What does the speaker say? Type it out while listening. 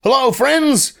Hello,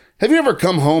 friends! Have you ever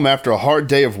come home after a hard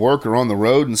day of work or on the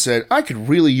road and said, I could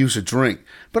really use a drink,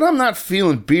 but I'm not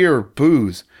feeling beer or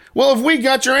booze? Well, have we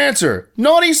got your answer?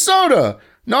 Naughty Soda!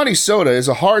 Naughty Soda is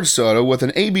a hard soda with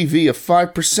an ABV of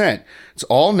 5%. It's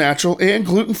all natural and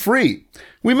gluten-free.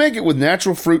 We make it with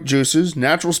natural fruit juices,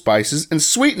 natural spices, and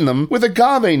sweeten them with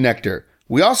agave nectar.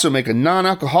 We also make a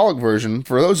non-alcoholic version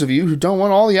for those of you who don't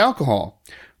want all the alcohol.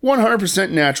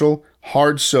 100% natural,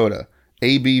 hard soda.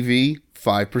 ABV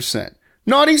 5%.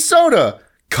 Naughty Soda,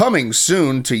 coming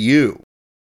soon to you.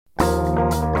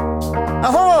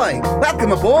 Ahoy!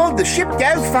 Welcome aboard the ship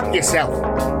Go Fuck Yourself.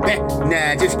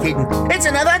 Nah, just kidding. It's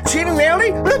another Chin and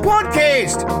Rowley, the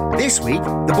podcast. This week,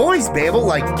 the boys babble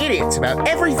like idiots about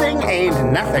everything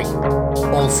and nothing.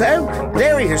 Also,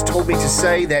 Larry has told me to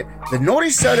say that the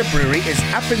Naughty Soda Brewery is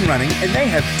up and running and they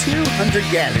have 200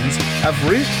 gallons of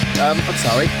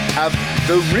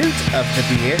the root of the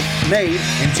beer made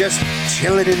and just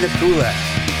chill it in the cooler.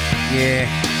 Yeah.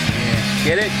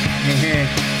 Get it?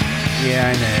 Yeah,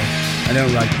 I know. I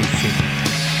don't like this shit.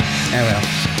 Oh well.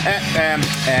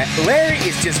 Larry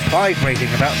is just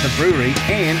vibrating about the brewery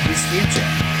and his future.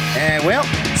 Well,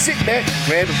 sit back,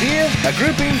 grab a beer, a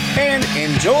groupie, and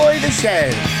enjoy the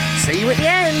show. See you at the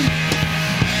end.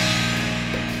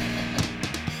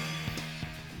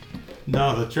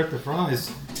 No, the trick to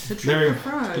fries. Larry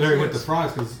went to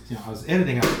fries because I was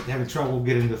editing. I was having trouble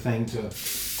getting the thing to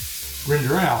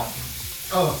render out.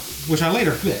 Oh, which I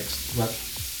later fixed. But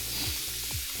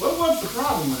what was the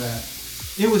problem with that?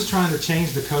 It was trying to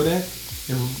change the codec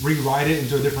and rewrite it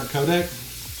into a different codec,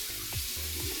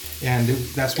 and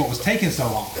that's what was taking so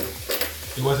long.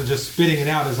 It wasn't just spitting it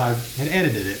out as I had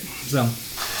edited it. So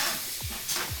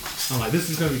I'm like, this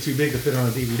is going to be too big to fit on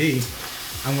a DVD.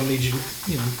 I'm going to need you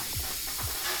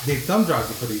big thumb drives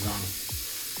to put these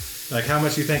on. Like, how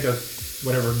much you think a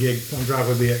whatever gig thumb drive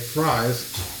would be at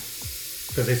Fry's?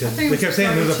 Because they kept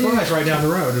saying there's a Fry's right down the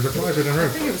road. There's a Fry's right down the road.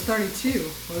 I think it was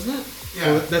 32, wasn't it? Yeah,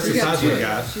 well, that's the size we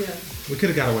got. Yeah. We could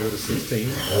have got away with a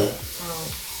 16. Oh.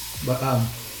 But that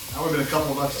would have been a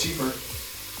couple of bucks cheaper.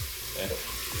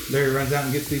 Larry runs out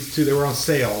and gets these two. They were on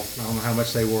sale. I don't know how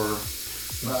much they were.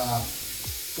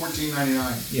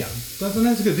 $14.99. Yeah,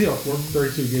 that's a good deal for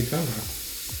 32 gig thumb drive.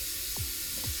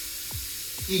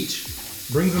 Each.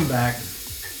 Brings them back.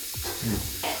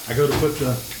 I go to put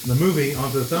the movie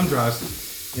onto the thumb drives.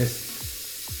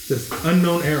 It's this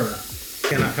unknown error.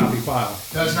 Cannot copy file.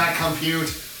 Does not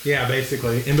compute. Yeah,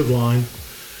 basically. End of line.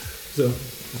 So,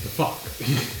 what the fuck?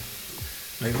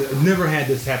 I've never had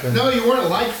this happen. No, you weren't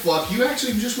like fuck. You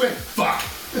actually just went fuck.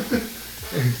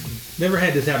 Never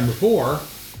had this happen before.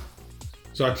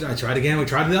 So I tried again. We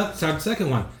tried the second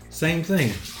one. Same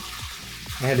thing.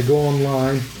 I had to go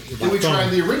online. Then we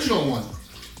tried the original one.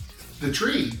 The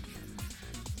tree.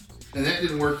 And that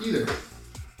didn't work either.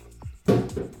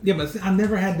 Yeah, but I've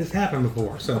never had this happen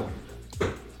before. So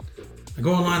I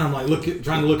go online. I'm like,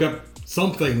 trying to look up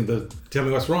something to tell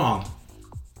me what's wrong.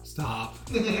 Stop.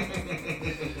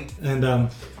 And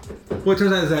what it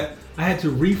turns out is that I had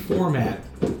to reformat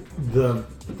the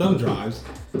thumb drives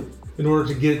in order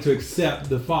to get it to accept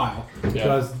the file,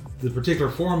 because the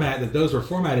particular format that those are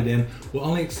formatted in will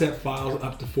only accept files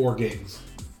up to 4 gigs.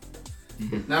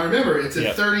 Now remember, it's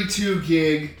a 32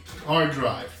 gig hard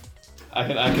drive. I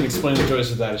can explain the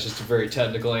joys of that. It's just a very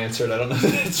technical answer, and I don't know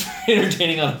that it's very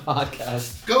entertaining on a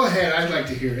podcast. Go ahead, I'd like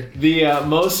to hear it. The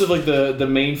most of the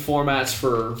main formats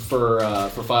for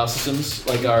file systems,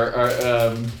 like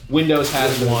our Windows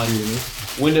has one.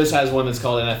 Windows has one that's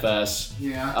called NFS.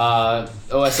 Yeah.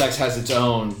 OS X has its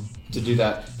own to do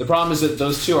that. The problem is that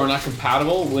those two are not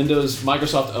compatible.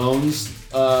 Microsoft owns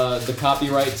the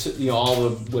copyright to, all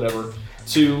the whatever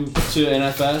to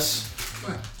NFS.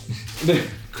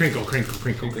 Crinkle. Since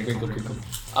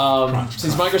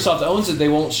Microsoft owns it, they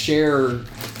won't share,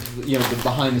 the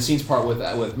behind the scenes part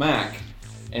with Mac,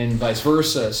 and vice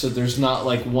versa. So there's not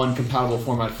like one compatible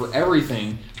format for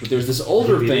everything. But there's this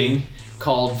older thing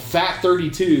called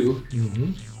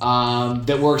FAT32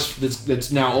 that works.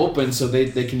 That's now open, so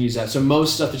they can use that. So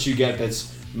most stuff that you get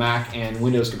that's Mac and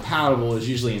Windows compatible is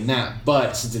usually in that.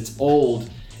 But since it's old,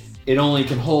 it only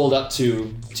can hold up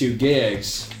to 2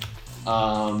 gigs.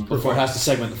 Before it has to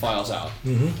segment the files out.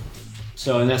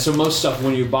 So most stuff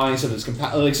when you're buying stuff that's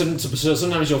compatible, so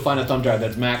sometimes you'll find a thumb drive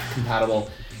that's Mac compatible.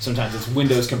 Sometimes it's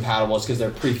Windows compatible. It's because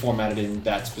they're pre-formatted in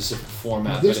that specific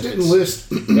format. This didn't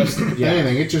list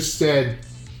anything. It just said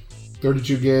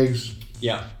 32 gigs.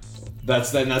 Yeah,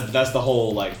 that's the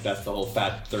whole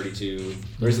FAT32.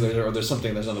 There's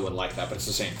another one like that, but it's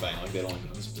the same thing. Like they don't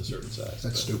use a certain size.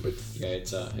 That's stupid. Yeah,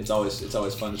 it's always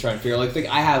fun to try and figure. Like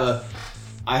I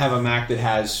have a Mac that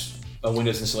has a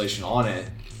Windows installation on it,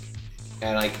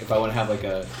 And like if I want to have like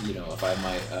a, if I have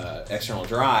my external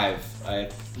drive,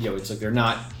 it's like they're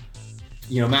not,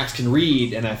 Macs can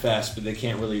read NFS, but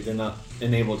they're not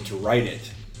enabled to write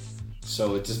it.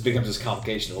 So it just becomes this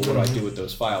complication. Well, what do I do with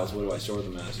those files? What do I store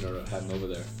them as in order to have them over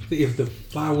there? If the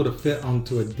file would have fit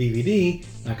onto a DVD,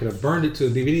 I could have burned it to a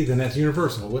DVD, then that's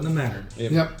universal. It wouldn't have mattered.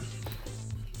 Yep.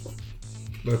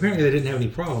 But apparently they didn't have any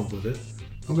problems with it.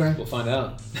 Okay. We'll find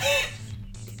out.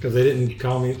 Because they didn't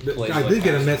call me. I did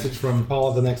get a message from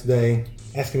Paula the next day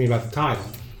asking me about the title.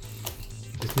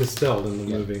 It's misspelled in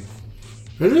the movie.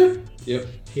 Is it? Yep.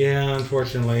 Yeah,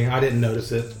 unfortunately. I didn't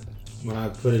notice it when I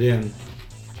put it in.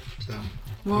 So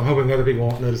Well- I'm hoping other people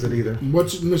won't notice it either.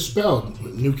 What's it misspelled?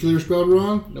 Nuclear spelled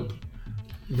wrong? Nope.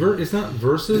 It's not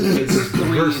verses.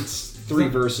 It's three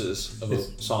verses of a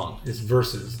song. It's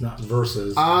verses, not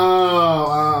verses.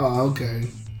 Oh, okay.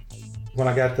 When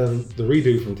I got the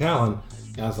redo from Talon,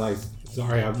 I was like,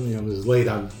 sorry, this is late.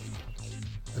 I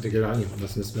figured out, must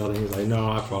have misspelled it. He was like,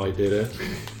 no, I probably did it.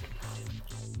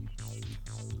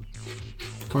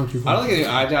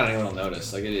 I doubt anyone will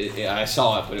notice. Like I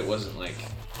saw it, but it wasn't like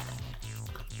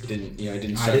it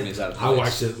didn't strike me as out of place. I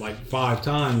watched it like 5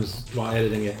 times while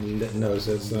editing it and didn't notice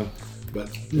it. So, but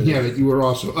you were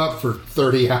also up for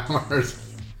 30 hours.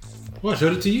 well, I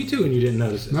showed it to you too, and you didn't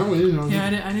notice it. No, we didn't know. Yeah,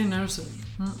 I didn't notice it.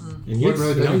 And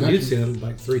you'd seen it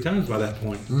like 3 times by that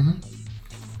point.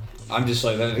 Mm-hmm. I'm just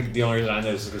like the only reason I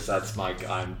noticed is because that's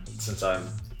since I'm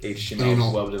HTML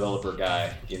Anal. web developer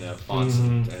guy, fonts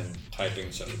and typing,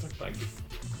 so it's like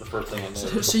the first thing I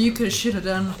noticed. So you should have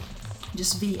done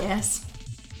just VS.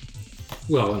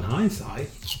 Well, in hindsight,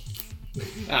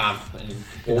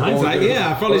 In hindsight, yeah,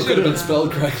 I probably could have been should've.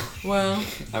 spelled correctly. Well,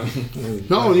 I mean,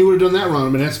 No, you would have done that wrong. I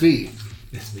mean, SV.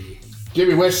 that's me.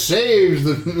 Jimmy West saves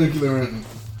the nuclear mutant.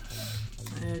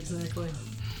 exactly.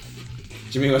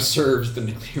 Jimmy West serves the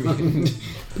nuclear mutant.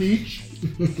 Peach.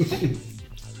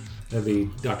 That'd be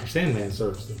Dr. Sandman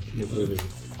serves the movie.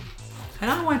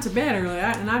 And I went to bed early,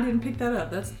 and I didn't pick that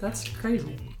up. That's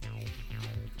crazy.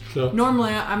 So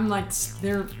Normally, I'm like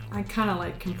I kind of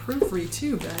like can proofread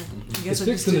too, but I guess it's I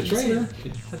fixed just in the didn't see trailer.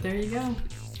 it. But there you go.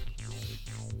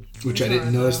 Which I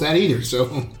didn't notice that either,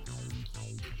 so.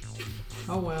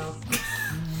 Oh well.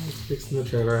 It's fixed in the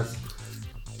trailer. That's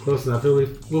close enough.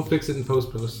 We'll fix it in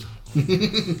post. Post.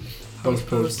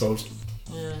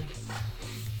 Yeah.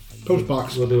 Post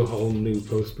box. We'll do a whole new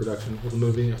post production for the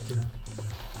movie after.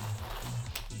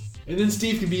 And then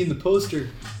Steve can be in the poster.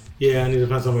 Yeah, I need to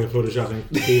find some way of photoshopping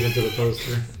Steve into the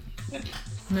poster.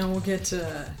 And then we'll get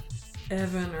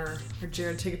Evan or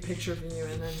Jared to take a picture of you,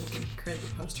 and then you can create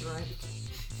the poster, right?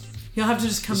 You'll have to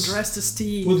just come dressed as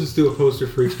Steve. We'll just do a poster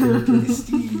for each character.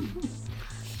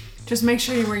 Just make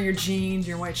sure you wear your jeans,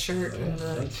 your white shirt, and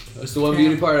That's the one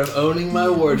beauty part of owning my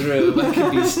wardrobe. I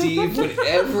can be Steve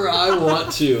whenever I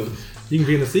want to. You can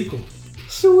be in the sequel.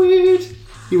 Sweet.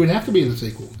 He would have to be in the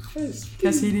sequel.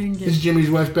 because he didn't He's get. Jimmy's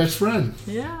wife's best friend.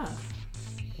 Yeah.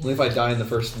 Only if I die in the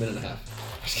first minute and a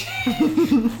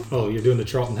half. Oh, you're doing the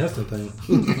Charlton Heston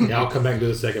thing. Yeah, I'll come back and do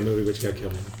the second movie, but you gotta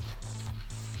kill me.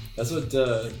 That's what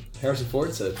Harrison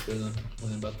Ford said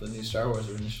when about the new Star Wars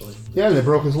initially. Yeah, they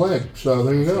broke his leg, so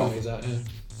there you So go. he's out, yeah.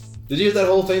 Did you hear that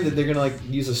whole thing that they're gonna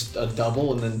use a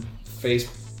double and then face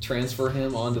transfer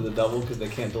him onto the double because they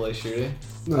can't delay shooting?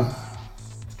 It's gonna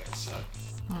suck.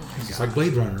 It's like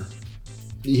Blade Runner.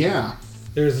 Yeah.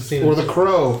 There's a scene. Or The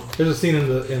Crow. There's a scene in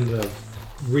the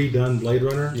redone Blade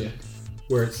Runner Yeah.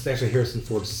 where it's actually Harrison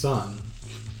Ford's son.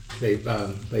 They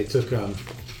took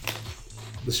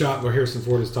the shot where Harrison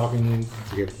Ford is talking. I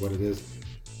forget what it is,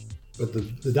 but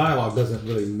the dialogue doesn't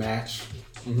really match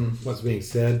what's being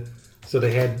said. So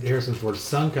they had Harrison Ford's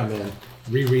son come in,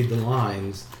 reread the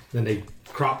lines, then they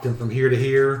cropped him from here to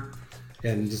here,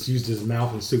 and just used his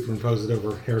mouth and superimposed it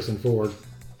over Harrison Ford.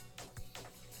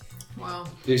 Wow.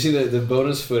 Do you see the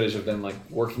bonus footage of them like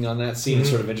working on that scene? Is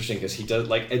sort of interesting because he does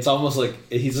like it's almost like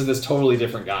he's like this totally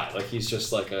different guy. Like he's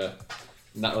just like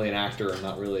not really an actor and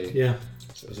not really. Yeah.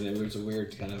 So it was a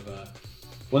weird kind of.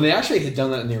 When they actually had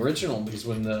done that in the original, because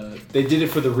when they did it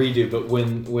for the redo, but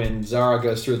when Zara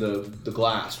goes through the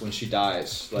glass when she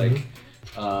dies, like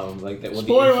that when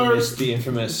Spoilers! the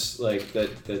infamous like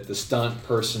that the stunt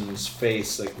person's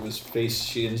face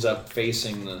she ends up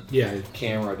facing the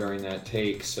camera during that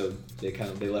take, so they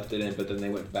left it in, but then they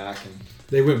went back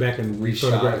and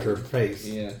photographed her face.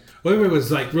 Yeah. Well, everybody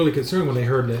was like really concerned when they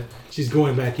heard that she's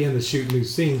going back in to shoot new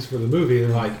scenes for the movie. They're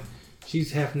like,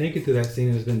 she's half naked to that scene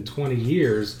and it's been 20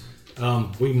 years.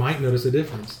 We might notice a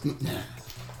difference.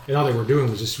 And all they were doing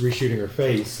was just reshooting her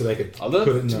face so they could Although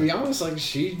put it in to be honest, like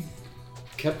she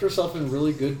kept herself in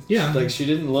really good. Yeah. Like she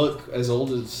didn't look as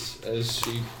old as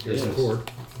she Harrison is.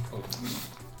 Ford.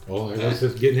 Oh, that's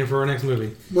just getting him for our next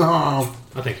movie. Oh,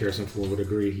 I think Harrison Ford would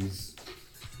agree. He's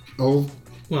old?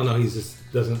 well, no, he's just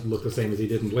doesn't look the same as he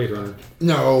did in Blade Runner.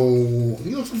 No,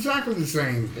 he looks exactly the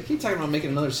same. They keep talking about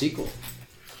making another sequel.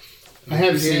 I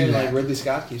haven't seen Like that. Ridley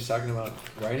Scott keeps talking about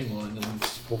writing one, and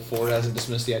Ford hasn't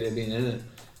dismissed the idea of being in it.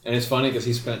 And it's funny because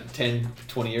he spent 10,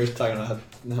 20 years talking about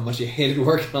how much he hated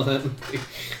working on that movie.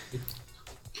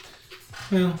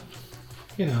 Well,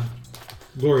 you know,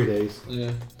 glory days.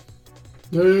 Yeah.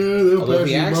 They'll Although if pass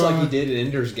he you acts by. like he did in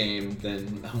Ender's Game,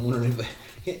 then I'm wondering if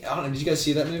I don't know, did you guys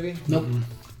see that movie? Nope.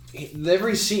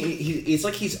 Every scene, it's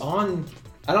like he's on.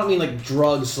 I don't mean like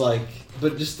drugs,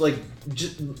 but just.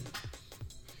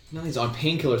 No, he's on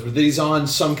painkillers, but he's on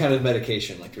some kind of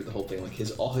medication, like through the whole thing. Like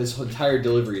his entire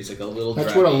delivery is like a little.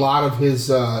 That's draggy. what a lot of his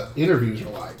interviews are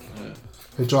like. Yeah.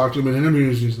 I talked to him in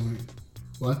interviews. He's like,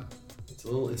 "What? It's a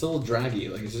little draggy.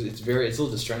 Like it's a little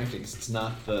distracting. It's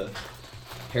not the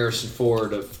Harrison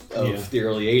Ford of the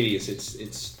early '80s.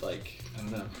 It's like I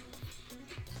don't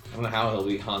know how he'll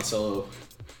be Han Solo.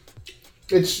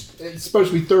 It's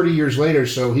supposed to be 30 years later,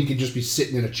 so he could just be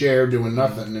sitting in a chair doing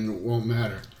nothing, and it won't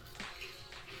matter."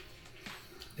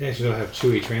 Actually, they'll have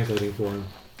Chewie translating for him.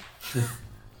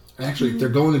 Actually, if they're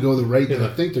going to go the rate that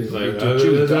I think they're He's going like, to,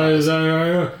 Chewie dies.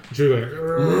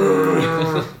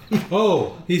 Chewie like,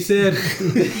 oh, he said.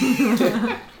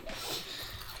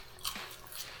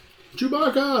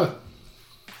 Chewbacca!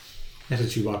 Actually,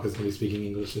 Chewbacca's going to be speaking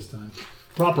English this time.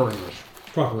 Proper English.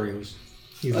 Proper English.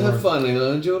 He's I have finally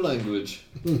learned your language.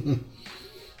 I'm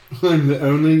the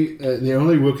only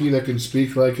Wookiee that can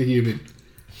speak like a human.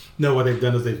 No, what they've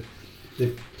done is they've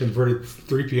converted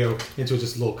 3PO into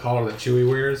just a little collar that Chewie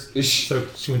wears. So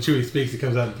when Chewie speaks, it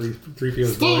comes out in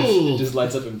 3PO's voice. It just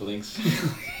lights up and blinks.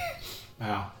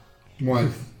 Wow. What?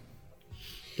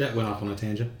 That went off on a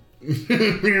tangent. Isn't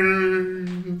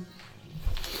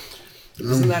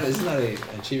that a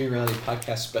Achieving Reality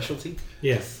podcast specialty?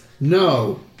 Yes.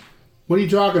 No. What are you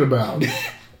talking about?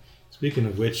 Speaking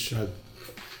of which, I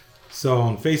saw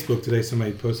on Facebook today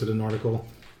somebody posted an article.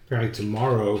 Apparently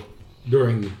tomorrow,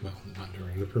 not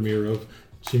during the premiere of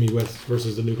Jimmy West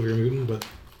versus the Nuclear Mutant, but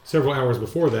several hours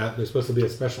before that, there's supposed to be a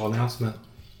special announcement.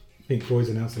 Pink Floyd's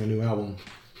announcing a new album.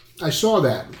 I saw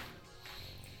that.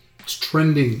 It's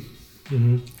trending.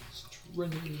 Mm-hmm.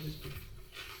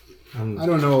 I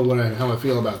don't know how I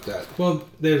feel about that. Well,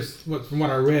 from what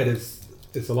I read,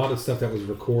 it's a lot of stuff that was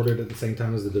recorded at the same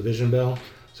time as the Division Bell.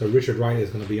 So Richard Wright is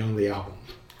going to be on the album.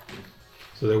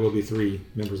 So there will be 3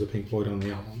 members of Pink Floyd on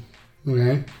the album.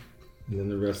 Okay. And then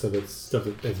the rest of it's stuff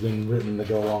that's been written to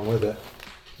go along with it.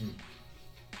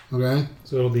 Okay.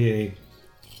 So it'll be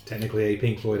technically a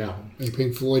Pink Floyd album. A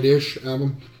Pink Floyd-ish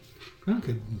album. Well,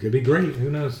 could be great. Who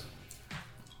knows?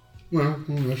 Well,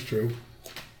 that's true.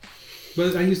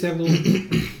 But I used to have a little...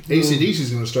 AC/DC is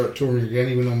going to start touring again,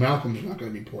 even though Malcolm's not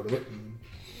going to be part of it.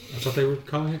 I thought they were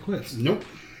calling it quits. Nope.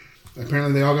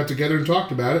 Apparently they all got together and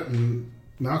talked about it, and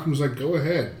Malcolm was like, "Go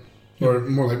ahead," or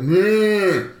more like,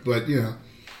 "Meh," but you know.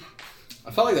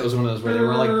 I felt like that was one of those where they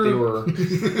were.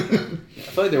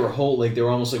 I felt like they were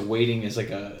almost like waiting as like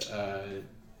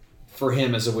for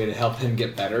him as a way to help him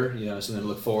get better, something to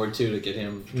look forward to get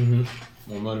him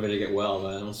more motivated to get well.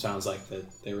 But it almost sounds like that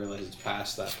they realize it's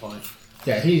past that point.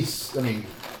 Yeah, he'll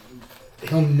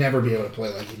never be able to play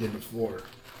like he did before.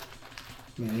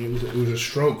 I mean, it was a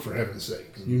stroke, for heaven's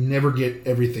sake. You never get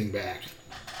everything back.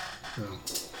 So.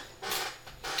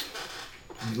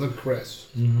 I mean, look at Chris.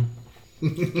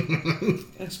 That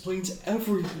explains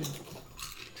everything.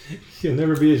 You'll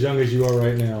never be as young as you are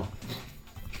right now.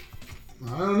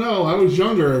 I don't know. I was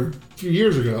younger a few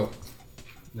years ago.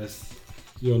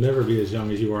 You'll never be as young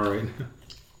as you are right now.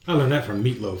 I learned that from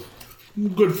Meatloaf.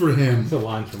 Good for him. It's a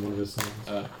line from one of his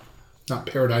songs. Not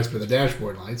Paradise by the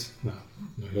Dashboard Lights. No,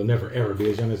 he'll never ever be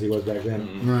as young as he was back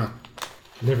then. No.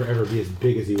 Never ever be as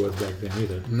big as he was back then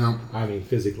either. No. I mean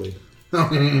physically.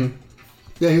 Yeah,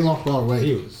 he lost a lot of weight.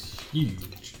 He was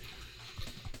huge.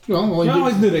 Well, I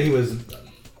always knew that he was a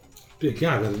big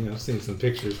guy, but I've seen some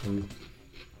pictures from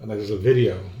there's a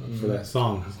video for that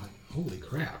song. I was like, holy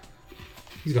crap.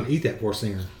 He's gonna eat that poor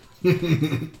singer.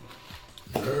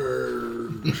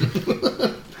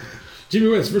 Jimmy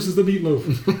West versus the Meatloaf.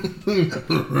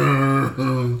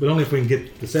 But only if we can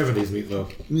get the 70s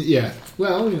Meatloaf. Yeah.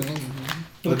 Well,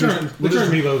 The current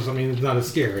Meatloaf, I mean, it's not as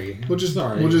scary. We'll just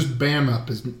bam up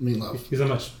his Meatloaf. He's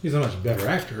a much better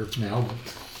actor now. But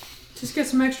Just get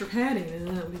some extra padding and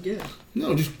then that'll be good.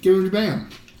 No, just give him to Bam.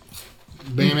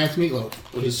 Bam after Meatloaf.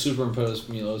 We'll just superimpose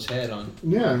Milo's head on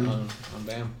Yeah. on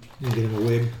Bam. you can get him a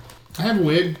wig. I have a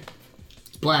wig.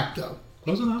 black though.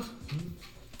 Close enough.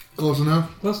 Close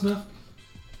enough. Close enough.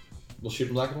 We'll shoot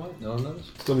in black and white. No one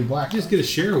knows. Still be black. Just get a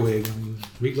Cher wig.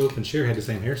 Meatloaf and Cher had the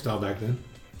same hairstyle back then.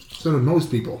 So did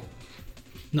most people.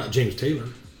 Not James Taylor.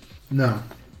 No,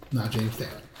 not James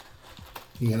Taylor.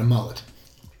 He had a mullet,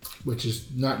 which is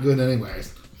not good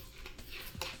anyways.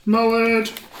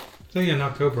 Mullet. So yeah, in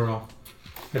October I'll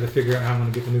have to figure out how I'm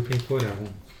going to get the new Pink Floyd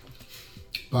album.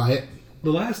 Buy it.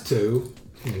 The last two,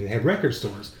 they had record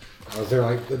stores. I was there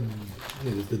like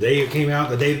the day it came out,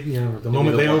 the day, the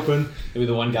moment they opened. Maybe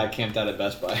the one guy camped out at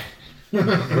Best Buy.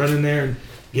 Run in there and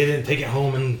get it and take it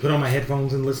home and put on my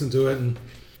headphones and listen to it. And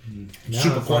now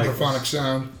Super it's like, quadraphonic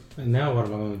sound. and now what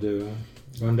am I going to do?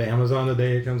 Run to Amazon the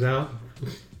day it comes out?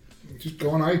 Just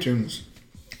go on iTunes.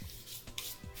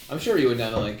 I'm sure you would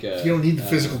down to like. You don't need the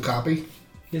physical copy.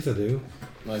 Yes, I do.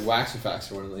 Like Wax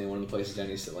Effects, or one of the places down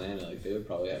East Atlanta. Like they would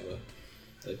probably have a.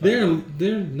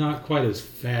 They're not quite as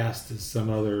fast as some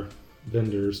other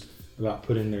vendors about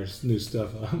putting their new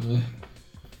stuff up.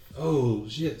 Oh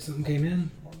shit! Something came in.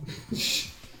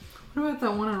 What about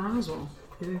that one in Roswell?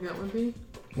 You think that would be?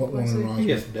 What one What's in it? Roswell?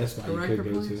 Yes, that's why The you could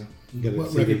record go place? to. Get a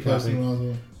What CD record place copy in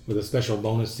Roswell? with a special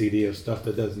bonus CD of stuff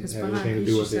that doesn't It's have behind anything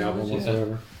to do with the Peachy album Sandwiches.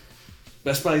 whatsoever.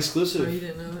 Best Buy Oh, exclusive. you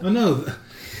didn't know that? Oh no,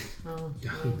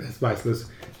 Oh, Best Buy exclusive.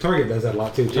 Target does that a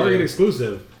lot too. Target Yeah.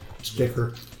 exclusive.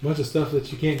 Sticker. Bunch of stuff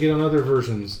that you can't get on other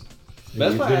versions. And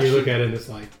Best you, Buy then you look actually- at it and it's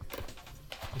like,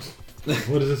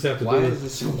 what does this have to Why do is with?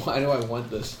 this? Why do I want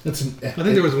this? That's an. I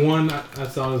think there was one I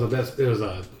saw as a best. It was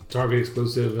a Target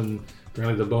exclusive, and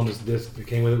apparently the bonus disc that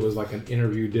came with it was like an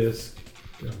interview disc.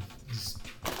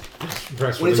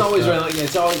 Press When it's release always stuff. right, like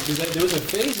it's always there was a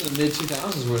phase in the mid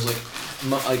 2000s where it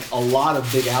was like a lot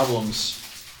of big albums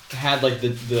had like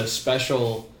the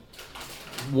special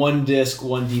one disc,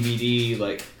 one DVD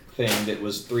like thing that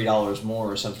was $3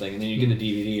 more or something, and then you get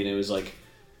the DVD and it was like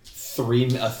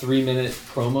a 3-minute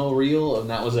promo reel, and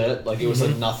that was it. Like it was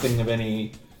like nothing of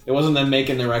any. It wasn't them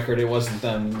making the record. It wasn't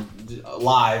them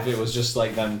live. It was just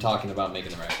like them talking about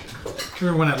making the record.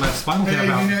 Remember when that last Spinal Tap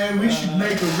out? we should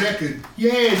make a record.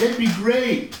 Yeah, that'd be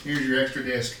great. Here's your extra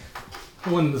disc.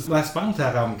 When this last Spinal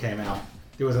Tap album came out,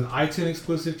 there was an iTunes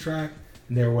exclusive track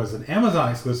and there was an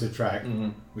Amazon exclusive track,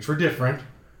 which were different.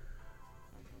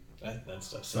 That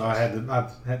stuff. So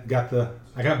I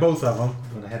got both of them,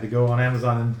 but I had to go on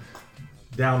Amazon and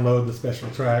download the special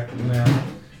track,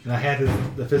 and I had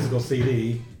the physical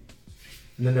CD,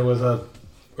 and then there was a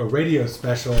radio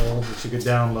special that you could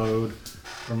download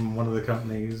from one of the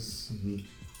companies.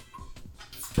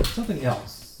 Something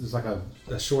else. It was like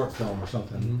a short film or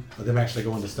something, but them actually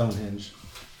going to Stonehenge.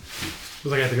 It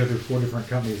was like I had to go through 4 different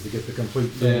companies to get the complete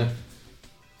thing. Yeah.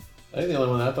 I think the only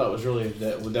one that I thought was really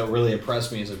that really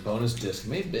impressed me as a bonus disc,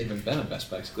 maybe even been a Best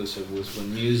Buy exclusive, was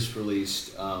when Muse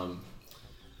released on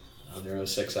their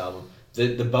 06 album.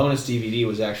 The bonus DVD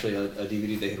was actually a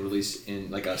DVD they had released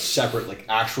in like a separate like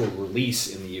actual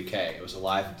release in the UK. It was a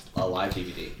live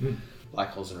DVD.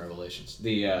 Black Holes and Revelations.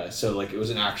 So like it was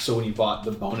an act. So when you bought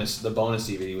the bonus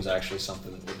DVD was actually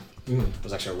something that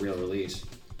was actually a real release.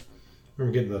 I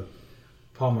remember getting the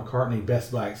Paul McCartney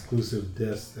Best Buy exclusive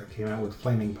disc that came out with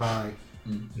Flaming Pie.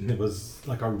 And it was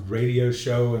like a radio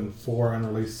show and 4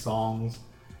 unreleased songs.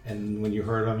 And when you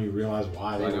heard them, you realized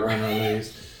why they were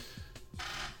unreleased.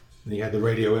 And you had the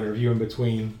radio interview in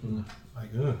between.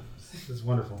 Like, this is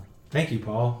wonderful. Thank you,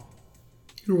 Paul.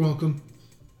 You're welcome.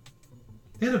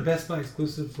 They had a Best Buy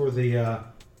exclusive for the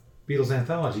Beatles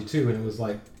anthology, too. And it was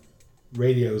like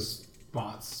radio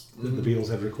spots that the Beatles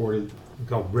had recorded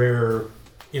called Rare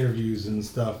Interviews and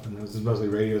stuff. And it was mostly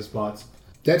radio spots.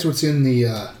 That's what's in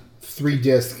the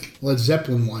 3-disc Led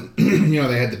Zeppelin one.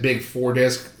 They had the big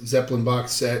 4-disc Zeppelin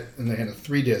box set, and they had a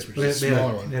 3-disc, which is a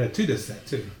smaller one. They had a 2-disc set,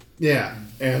 too. Yeah,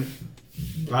 and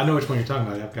I know which one you're talking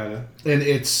about. I've got it. and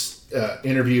it's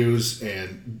interviews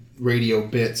and radio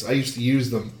bits. I used to use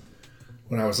them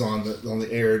when I was on the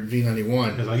air at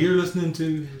V91. It's like, you're listening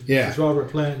to this is Robert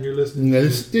Plant, and you're listening to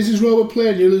This is Robert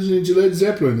Plant. You're listening to Led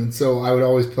Zeppelin, and so I would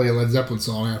always play a Led Zeppelin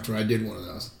song after I did one of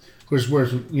those. Of course,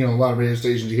 whereas a lot of radio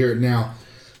stations you hear it now.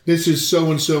 This is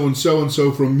so and so and so and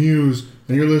so from Muse,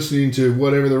 and you're listening to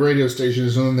whatever the radio station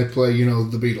is, and then they play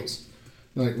the Beatles.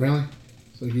 You're like, really?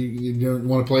 So you don't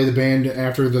want to play the band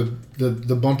after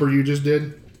the bumper you just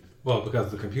did? Well,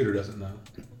 because the computer doesn't know.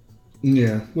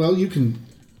 Yeah. Well, you can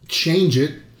change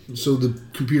it so the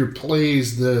computer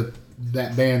plays that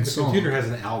band The song. computer has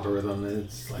an algorithm, and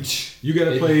it's like, you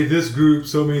got to play this group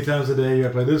so many times a day, you got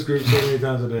to play this group so many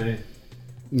times a day.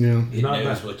 Yeah. It Not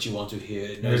knows bad. what you want to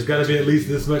hear. There's got to be at least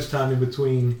this much time in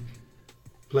between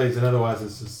plays, and otherwise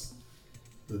it's just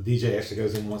the DJ actually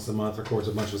goes in once a month, records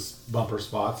a bunch of bumper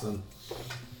spots, and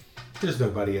There's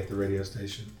nobody at the radio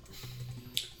station.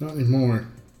 Not anymore.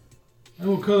 I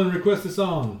will call and request a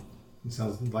song. It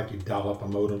sounds like you dial up a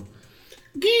modem.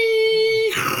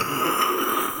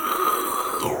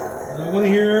 I want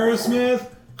to hear Aerosmith.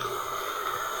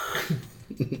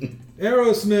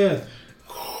 Aerosmith.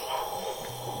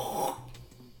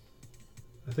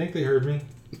 I think they heard me.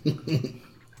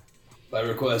 By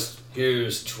request,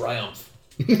 here's Triumph.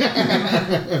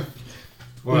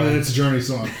 Well, it's a Journey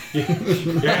song. You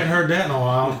hadn't heard that in a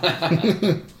while.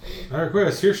 By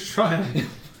request, here's Triumph.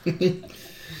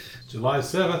 July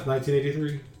 7th,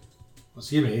 1983. Well,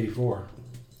 excuse me, 84.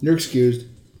 You're excused.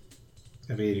 It's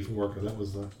going to be 84 because that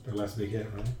was their last big hit,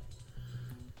 right?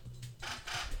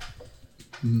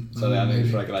 So that makes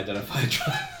sure I could identify a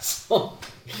Triumph song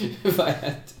if I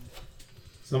had to.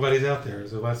 Somebody's out there.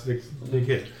 It's their last big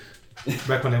hit.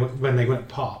 Back when they went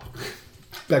pop.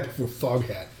 Back before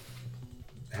Foghat.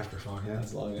 After Foghat.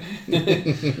 That's long.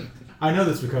 I know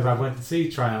this because I went to see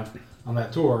Triumph on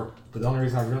that tour, but the only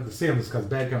reason I went to see them is because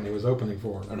Bad Company was opening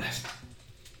for Oh, them. nice.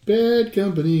 Bad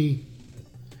Company.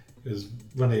 It was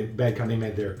when Bad Company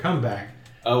made their comeback.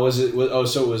 Oh, so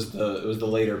it was the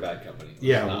later Bad Company.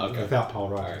 Yeah, okay. without Paul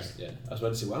All Rogers. right, yeah. I was about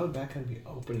to say, why would Bad Company be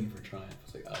opening for Triumph? I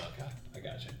was like, oh, okay, I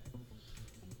got you.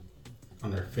 On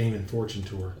their Fame and Fortune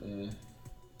tour.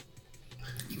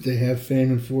 They have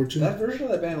fame and fortune. That version of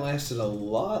that band lasted a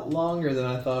lot longer than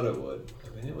I thought it would. I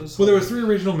mean, it was. Well, there was 3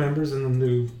 original members and the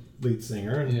new lead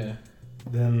singer, and Yeah.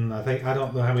 then I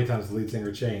don't know how many times the lead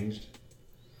singer changed.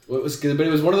 Well, it was good, but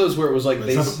it was one of those where it was like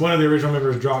One of the original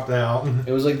members dropped out.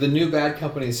 It was like the new Bad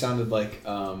Company sounded like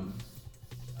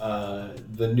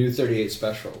the new 38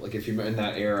 Special. Like if you're in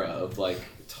that era of like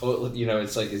total,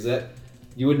 it's like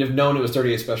you wouldn't have known it was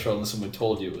 38 Special unless someone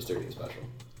told you it was 38 Special.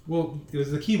 Well, it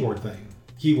was the keyboard thing.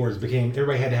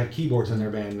 Everybody had to have keyboards in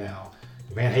their band now.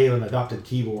 Van Halen adopted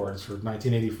keyboards for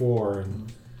 1984,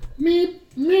 and Meep,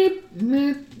 meep,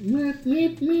 meep, meep,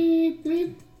 meep, meep,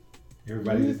 meep.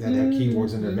 everybody that had to have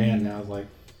keyboards in their band now is like,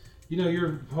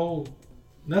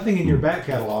 nothing in your back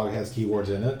catalog has keyboards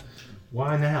in it.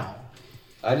 Why now?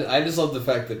 I just love the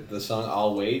fact that the song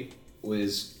 "I'll Wait"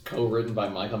 was co-written by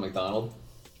Michael McDonald.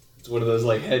 It's one of those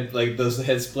those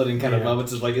head splitting kind of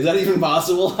moments. It's like, is that even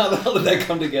possible? How the hell did that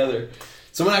come together?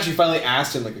 Someone actually finally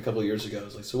asked him like a couple of years ago. I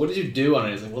was like, so what did you do on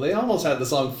it? He's like, well, they almost had the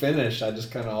song finished. I just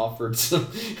kind of offered some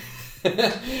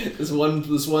this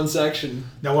one section.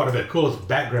 Now, one of the coolest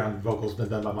background vocals been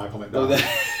done by Michael McDonald.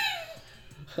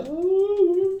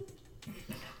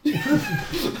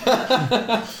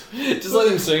 Just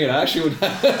let him sing it. I actually would.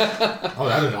 Oh,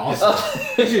 that is awesome.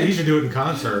 He should do it in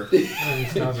concert.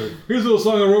 Here's a little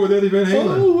song I wrote with Eddie Van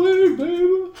Halen. Oh, wait,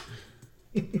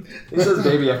 baby. He says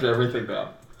 "baby" after everything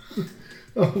now.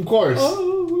 Oh, of course.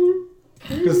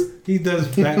 Because he does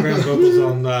background vocals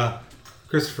on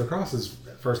Christopher Cross's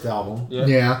first album.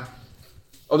 Yeah.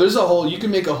 Oh, you can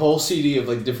make a whole CD of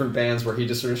like different bands where he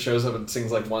just sort of shows up and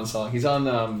sings like one song. He's on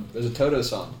there's a Toto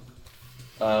song,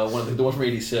 the one from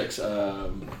 '86. Or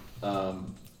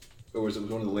was it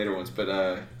one of the later ones? But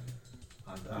I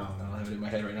don't have it in my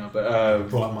head right now. But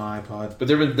Pull up my iPod. but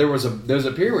there was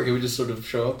a period where he would just sort of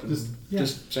show up and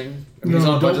just sing. I mean,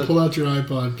 No, don't pull out your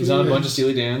iPod. He's on a bunch of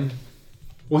Steely Dan.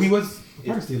 Well, he was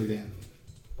part of Steely Dan.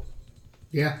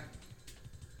 Yeah.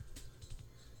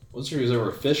 Wasn't sure he was ever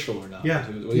official or not. Yeah.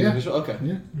 Was he Yeah. official? Okay.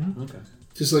 Yeah. Okay.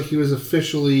 Just like he was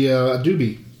officially a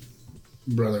Doobie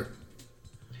brother.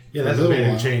 Yeah, that's For a a little band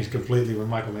who while. changed completely when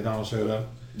Michael McDonald showed up.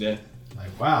 Yeah.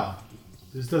 Like, wow,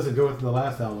 this doesn't go with the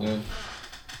last album.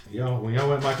 Yeah. When y'all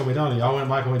went Michael McDonald, y'all went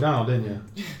Michael McDonald, didn't you?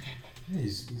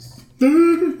 He's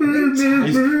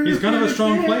kind of a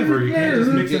strong flavor. You can't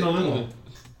just mix in a little.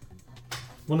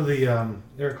 One of the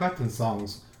Eric Clapton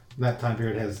songs from that time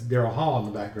period has Daryl Hall in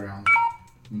the background.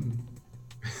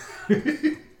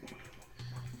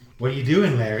 What are you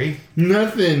doing, Larry?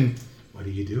 Nothing. What are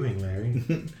you doing, Larry?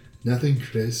 Nothing,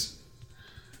 Chris.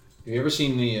 Have you ever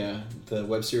seen the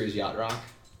web series Yacht Rock?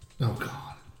 Oh, God.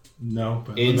 No,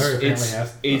 but Larry apparently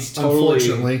has. It's totally.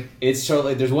 Unfortunately. It's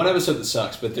totally. There's one episode that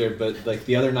sucks, but like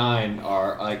the other 9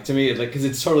 are like, to me, like, because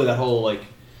it's totally that whole like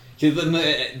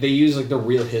they use like the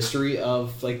real history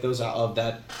of like of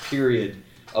that period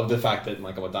of the fact that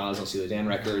Michael McDonald's on Steely Dan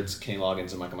records, Kenny Loggins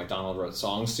and Michael McDonald wrote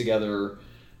songs together.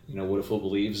 What a Fool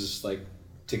Believes is like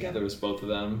together as both of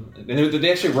them, and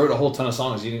they actually wrote a whole ton of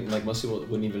songs. You didn't, like, most people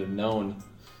wouldn't even have known,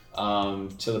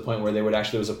 to the point where there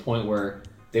was a point where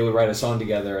they would write a song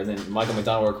together, and then Michael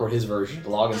McDonald would record his version,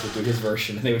 Loggins would do his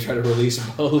version, and they would try to release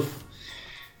both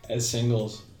as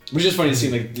singles. Which is funny to see,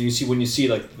 like, when you see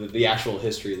like the actual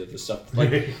history of the stuff.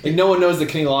 Like no one knows that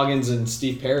Kenny Loggins and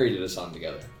Steve Perry did a song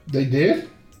together. They did?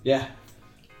 Yeah.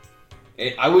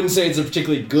 I wouldn't say it's a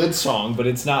particularly good song, but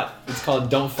it's not. It's called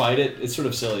 "Don't Fight It." It's sort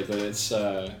of silly, but it's.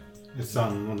 It's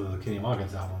on one of the Kenny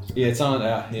Loggins albums. Yeah, it's on.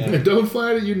 Yeah. Don't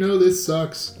fight it. You know this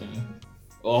sucks.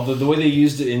 Well, the way they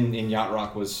used it in Yacht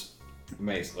Rock was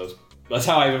amazing. That's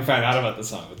how I even found out about the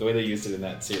song. But the way they used it in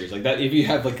that series, like that, if you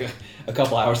have like a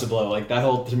couple hours to blow, like that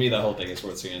whole thing is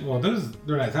worth seeing. Well,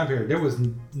 during that time period, there was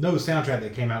no soundtrack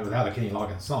that came out without a Kenny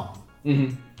Loggins song.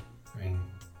 Mm-hmm. I mean,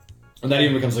 And that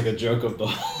even becomes like a joke of the.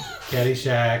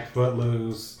 Caddyshack,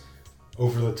 Footloose,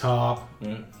 Over the Top.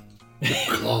 Yeah.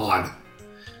 God.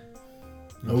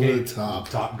 Over the top.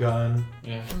 Top Gun.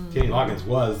 Yeah. Kenny Loggins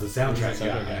was the soundtrack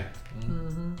guy.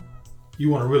 Mm-hmm. You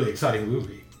want a really exciting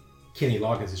movie? Kenny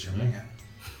Loggins is your man.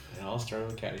 And I'll start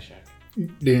with Caddyshack.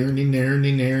 Nerdy,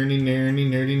 nerdy, nerdy, nerdy,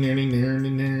 nerdy, nerdy,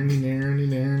 nerdy, nerdy, nerdy,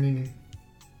 nerdy.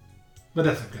 But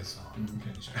that's a good song.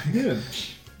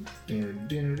 Caddyshack.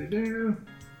 Yeah.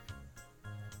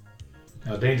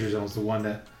 Now, Danger Zone's the one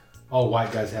that all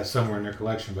white guys have somewhere in their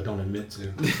collection but don't admit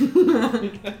to.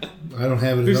 I don't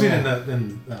have it We've seen at it all.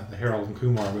 in the Harold and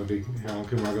Kumar movie. Harold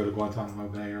and Kumar go to Guantanamo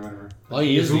Bay or whatever. All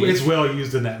you need It's well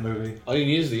used in that movie. All you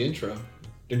need is the intro.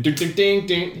 Ding, ding, ding, ding,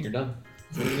 ding. You're done.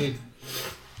 That's what you need.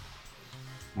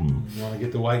 You want to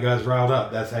get the white guys riled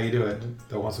up, that's how you do it.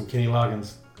 They want some Kenny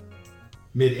Loggins.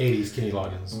 Mid-80s Kenny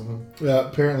Loggins. Mm-hmm.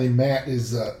 Apparently Matt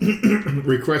is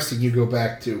requesting you go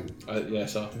back to. Yeah,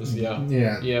 so this, yeah.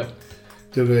 Yeah. Yeah.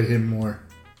 To let him more.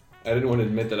 I didn't want to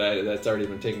admit that that's already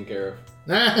been taken care of.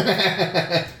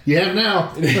 You have now.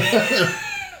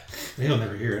 He'll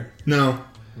never hear it. No.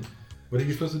 What are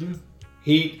you supposed to do?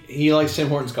 He likes Tim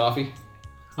Hortons coffee.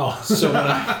 Oh.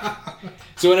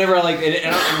 So whenever I like,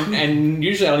 and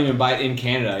usually I don't even buy it in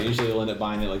Canada. I usually will end up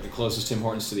buying it like the closest Tim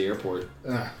Hortons to the airport,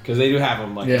 because they do have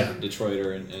them like in Detroit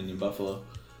or in Buffalo.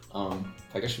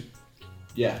 Like I should,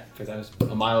 yeah. In fact, I was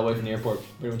a mile away from the airport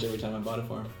pretty much every time I bought it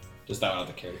for him. Just that one I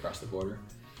have to carry across the border.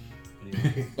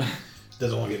 Anyway.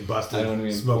 Doesn't want to get busted. I don't want to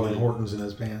be smoking imported. Hortons in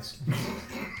his pants.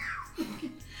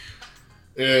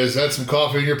 Is that some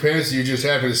coffee in your pants? Or you just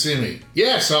happy to see me?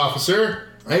 Yes, officer.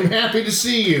 I'm happy to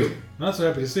see you. Not so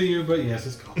happy to see you, but yes,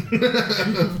 it's coffee.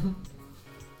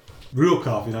 Real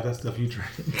coffee, not that stuff you drink.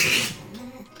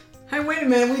 Hey, wait a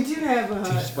minute. We do have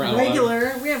brown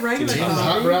regular. We have regular Tina's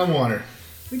Hot coffee. brown water.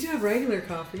 We do have regular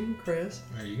coffee, Chris.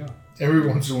 There you go. Every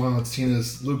once in a while, it's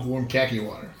Tina's lukewarm khaki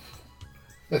water.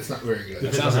 That's not very good.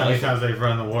 Depends sounds on how many delightful. times they've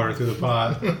run the water through the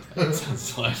pot. That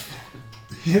sounds delightful.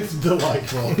 It's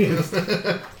delightful.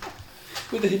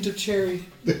 With a hint of cherry.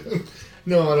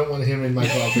 No, I don't want him in my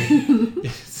coffee.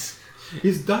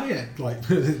 It's diet, like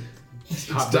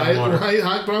hot brown Diet water.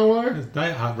 hot brown water? It's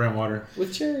diet hot brown water.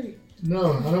 With cherry.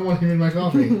 No, I don't want him in my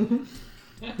coffee.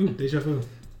 Ooh, deja vu.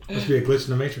 Must be a glitch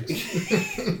in the Matrix.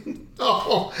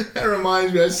 Oh, that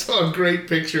reminds me. I saw a great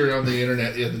picture on the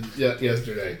internet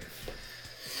yesterday.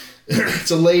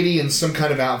 It's a lady in some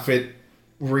kind of outfit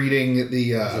reading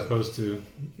the. As opposed to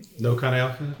no kind of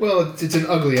outfit? Well, it's an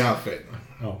ugly outfit,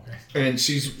 Oh, okay. and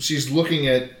she's looking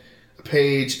at a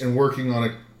page and working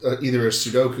on either a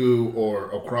Sudoku or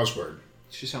a crossword.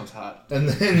 She sounds hot. And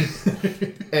then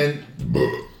and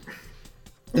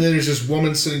then there's this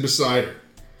woman sitting beside her.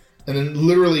 And then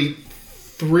literally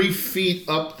 3 feet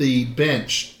up the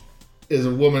bench is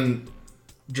a woman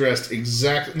dressed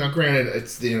exactly. Now, granted,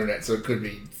 it's the internet, so it could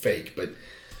be fake, but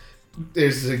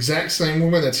there's the exact same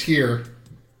woman that's here.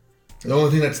 The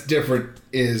only thing that's different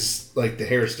is like the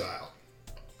hairstyle,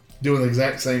 doing the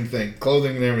exact same thing,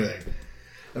 clothing and everything.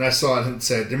 And I saw it and it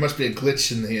said there must be a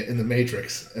glitch in the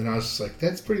Matrix, and I was just like,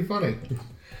 that's pretty funny.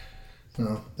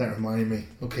 So that reminded me.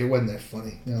 Okay, wasn't that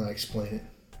funny? Now that I explain it.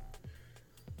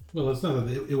 Well, it's not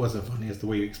that it wasn't funny. It's the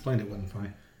way you explained it wasn't funny.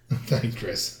 Thanks,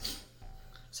 Chris.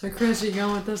 So, Chris, are you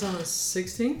going with us on the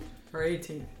 16th or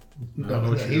 18th?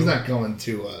 No, he's not going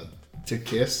to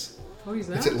Kiss. Oh, he's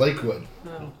not? It's at Lakewood.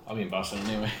 Oh, I'll be in Boston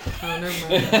anyway. never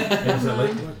mind. Is that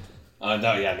Lakewood?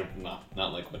 No,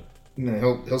 not Lakewood.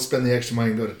 No, he'll spend the extra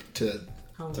money and go to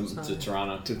Oh, To sorry.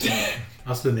 Toronto.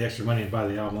 I'll spend the extra money and buy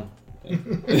the album.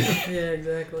 Yeah,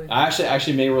 exactly. I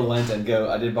actually may relent and go.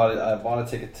 I bought a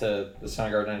ticket to the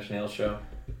Soundgarden Nine Inch Nails show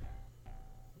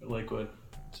at Lakewood.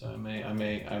 So I may.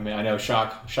 I know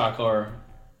shock horror.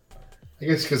 I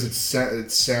guess because it's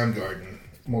Soundgarden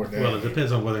more than. Well, it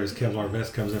depends on whether his Kevlar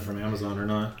vest comes in from Amazon or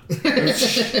not.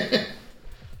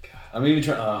 I'm even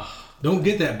trying. Don't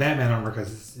get that Batman armor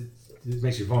because it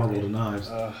makes you vulnerable to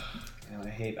knives. Man,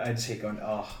 I just hate going.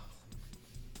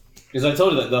 Because I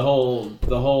told you that the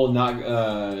whole not.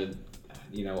 I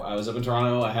was up in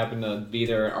Toronto. I happened to be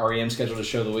there. REM scheduled a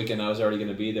show the weekend. I was already going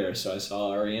to be there, so I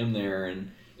saw REM there,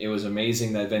 and it was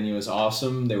amazing. That venue was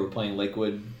awesome. They were playing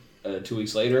Lakewood 2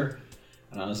 weeks later.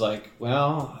 And I was like,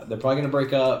 well, they're probably going to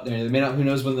break up. They may not. Who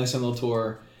knows when the next time they'll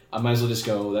tour? I might as well just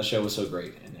go. That show was so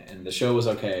great, and the show was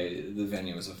okay. The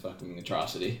venue was a fucking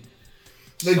atrocity.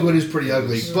 Lakewood is pretty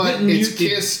ugly, but didn't it's use-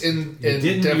 Kiss and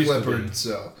didn't Def used to Leppard, be.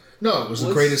 so no, it was the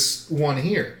Well, greatest one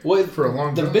here Well, for a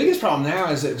long the time. biggest problem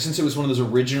now is that since it was one of those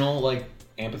original like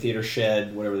amphitheater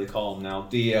shed, whatever they call them now,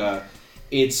 the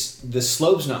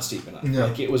slope's not steep enough. No.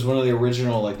 Like it was one of the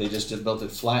original, like they just built it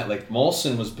flat. Like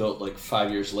Molson was built like 5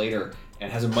 years later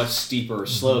and has a much steeper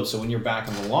slope. So when you're back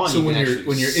on the lawn, so you when can you're actually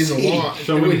when you're in the see. lawn,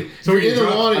 So when, when you're in the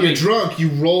drunk- lawn and I you're mean, drunk, you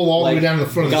roll all the way down to the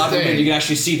front of God the forbid, stage. you can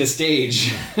actually see the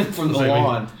stage from the It's like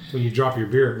lawn. when you drop your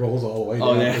beer, it rolls all the way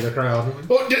Oh, down yeah. to the crowd.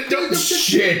 Oh, don't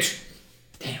shit!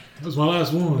 That was my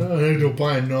last one. I had to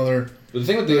buy another But the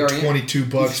thing with the REM,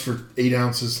 $22 for 8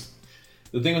 ounces.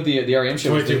 the thing with the REM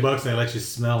show, was $22 they let you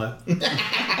smell it.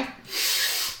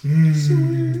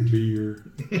 Beer.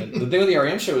 the thing with the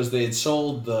REM show is they had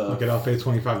sold the Okay, I'll pay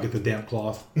 $25. Get the damp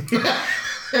cloth.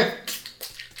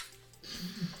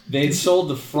 They'd sold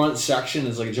the front section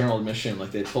as like a general admission,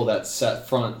 like they pulled that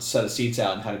front set of seats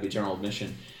out and had it be general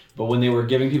admission. But when they were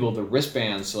giving people the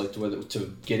wristbands, like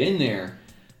to get in there,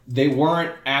 they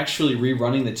weren't actually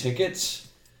rerunning the tickets.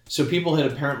 So people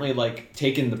had apparently like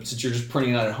taken since you're just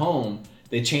printing it out at home,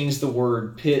 they changed the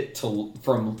word pit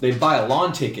they'd buy a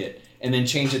lawn ticket and then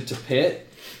change it to pit.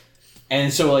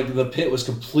 And so like the pit was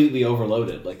completely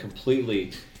overloaded, like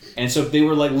completely. And so they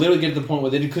were like literally getting to the point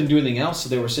where they couldn't do anything else. So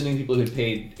they were sending people who'd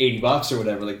paid $80 or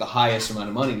whatever, like the highest amount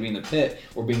of money to be in the pit,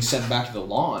 or being sent back to the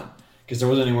lawn because there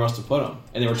wasn't anywhere else to put them,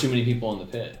 and there were too many people in the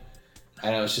pit.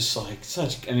 And I was just like,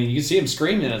 I mean, you could see them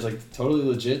screaming. I was like, totally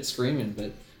legit screaming,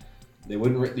 but they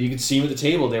wouldn't. You could see them at the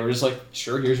table. They were just like,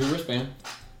 sure, here's your wristband.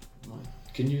 I'm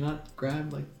like, can you not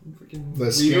grab like freaking The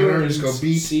scanner and just go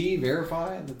beep? See,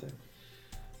 verify that they're.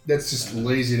 That's just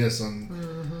laziness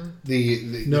on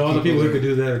the No, all the people who that- could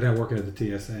do that are now working at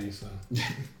the TSA. So,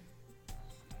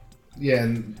 Yeah,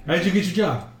 and how did you get your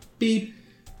job? Beep.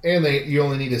 you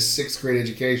only need a 6th grade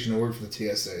education to work for the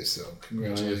TSA. So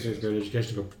congratulations. It's great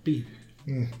education to go beep.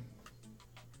 Mm.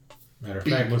 Matter of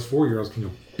Beep. fact, most 4-year-olds can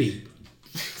go beep.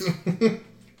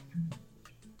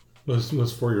 most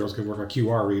 4-year-olds can work a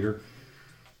QR reader.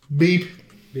 Beep.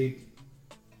 Beep.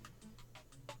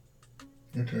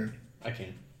 Your turn. I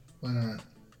can't. Why not?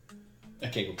 I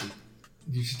can't go peep.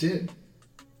 You just did.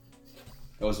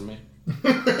 That wasn't me.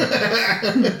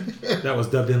 That was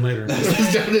dubbed in later.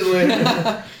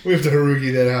 We have to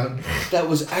Haruki that out. That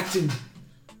was acting.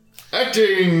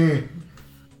 Acting.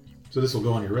 So this will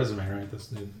go on your resume, right?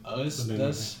 That's new. Oh, That's new.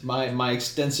 that's my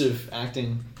extensive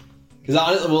acting. Because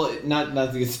honestly, well, not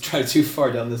to get try too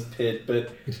far down this pit,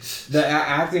 but the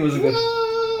acting was a good.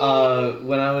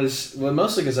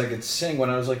 Mostly because I could sing when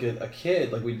I was like a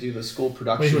kid. Like we do the school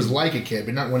production. When he was like a kid,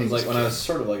 but not when he was like a when kid. I was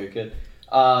sort of like a kid.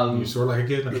 You sort of like a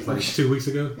kid, like 2 weeks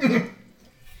ago.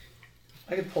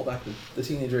 I could pull back the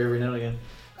teenager every now and again.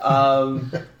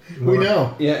 We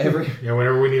know. Yeah, every. Yeah,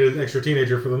 whenever we need an extra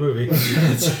teenager for the movie,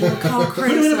 We'll call put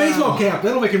Chris. him in a baseball cap.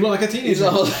 That'll make him look like a He's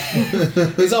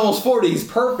teenager. almost 40. He's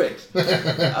perfect.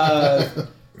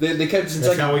 They kept since That's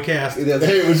like how we cast. Hey,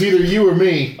 it was either you or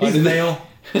me. He's male.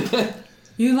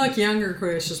 You look younger,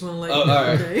 Chris. Just want to let Oh, you know. all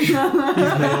right. Okay?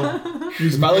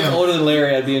 He's male. If I looked older than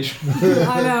Larry, I'd be in trouble.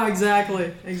 I know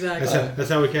exactly. Exactly. That's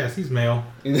how we cast. He's male.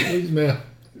 He's male.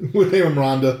 We name him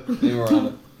Rhonda. They were on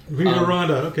it. We need a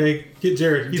Rhonda. Okay, get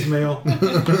Jared. He's male.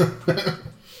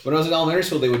 When I was in elementary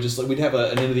school, they would just we'd have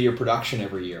an end of the year production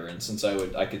every year, and since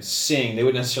I could sing, they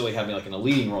wouldn't necessarily have me like in a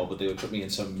leading role, but they would put me in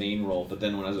some main role. But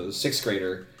then when I was a 6th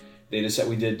grader, they just said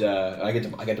we did. I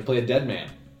got to play a dead man.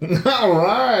 All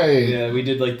right. Yeah, we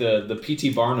did like the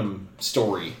P.T. Barnum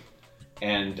story,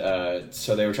 and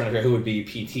so they were trying to figure out who would be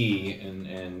P.T. and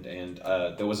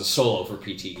there was a solo for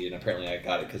P.T. and apparently I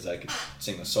got it because I could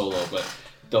sing the solo. But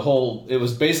it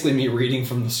was basically me reading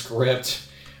from the script.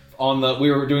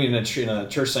 We were doing it in a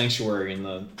church sanctuary in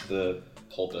the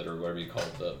pulpit or whatever you call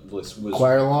it. Was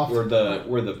Choir loft? Where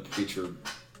the preacher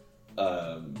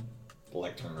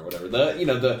lectern or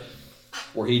whatever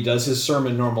where he does his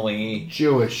sermon normally.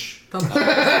 Jewish.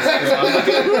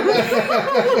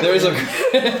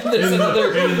 There's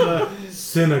another. In the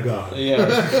synagogue.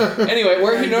 Yeah. Anyway,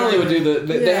 where he normally would do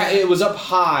it was up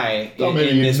high Don't in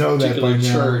maybe you this know that particular by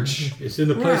now. church. It's in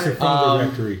the place in front of the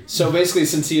rectory. So basically,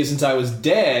 since I was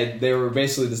dead, they were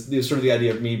basically sort of the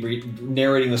idea of me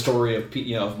narrating the story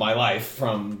of my life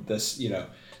from this.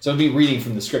 So it'd be reading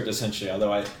from the script essentially.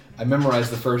 Although I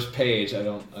memorized the first page. I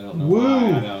don't know Woo. why.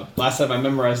 I know. Last time I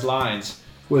memorized lines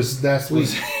Was that sweet?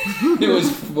 it was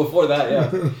before that. Yeah,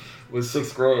 it was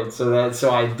 6th grade.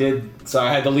 So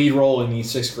I had the lead role in the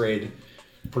 6th grade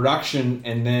production,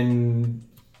 and then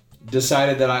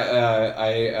decided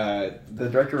that the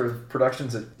director of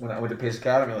productions when I went to Pace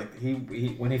Academy, like he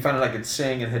when he found out I could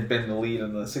sing and had been the lead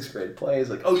in the 6th grade play, he's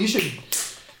like, "Oh, you should.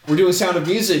 We're doing Sound of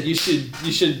Music. You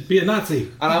should Be a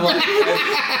Nazi. And I'm like,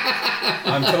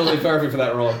 I'm totally perfect for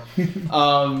that role.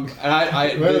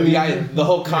 The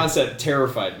whole concept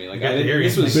terrified me. Like,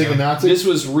 this was Being a Nazi? This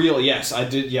was real. Yes, I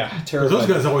did. Yeah, terrified. Those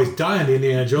guys always die in the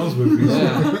Indiana Jones movies.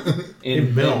 Yeah. They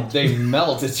melt. They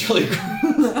melt. It's really.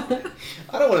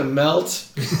 I don't want to melt.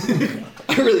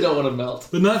 I really don't want to melt.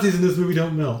 The Nazis in this movie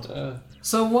don't melt.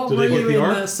 So what Do were they get you the in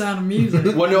art? the Sound of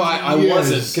Music? Well, no, I Yes.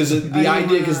 wasn't, because the I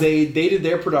idea, because remember. they did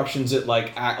their productions at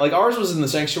like ours was in the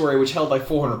Sanctuary, which held like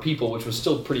 400 people, which was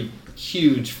still pretty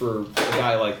huge for a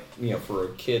guy like for a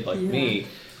kid like me.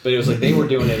 But it was like they were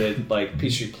doing it at like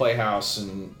Peachtree Playhouse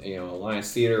and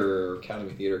Alliance Theater or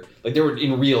Academy Theater, like they were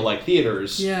in real like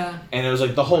theaters. Yeah. And it was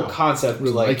like the whole concept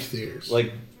Real like like theaters.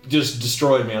 like just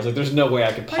destroyed me. I was like, there's no way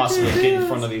I could possibly did get in this.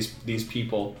 front of these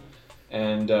people.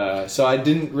 And so I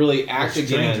didn't really act again.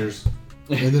 Strangers.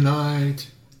 In the night.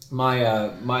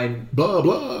 My Blah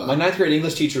blah. my 9th grade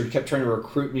English teacher kept trying to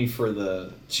recruit me for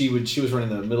she was running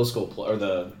the middle school or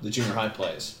the junior high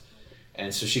plays,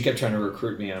 and so she kept trying to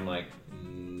recruit me, and I'm like,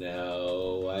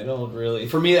 no, I don't really.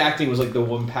 For me, acting was like the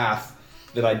one path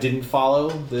that I didn't follow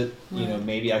that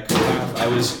maybe I could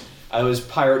have. I was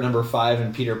pirate number 5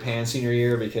 in Peter Pan senior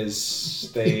year because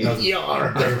they They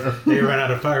ran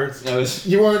out of pirates.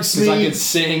 You weren't because I could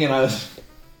Sneak. sing and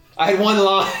I had one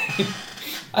line.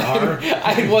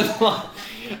 I had one line.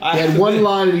 He had one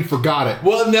line and he forgot it.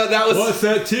 Well, no, that was What's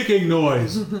that ticking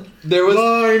noise? there was.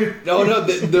 Line. No,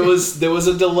 there was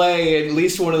a delay at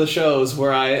least one of the shows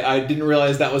where I didn't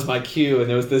realize that was my cue, and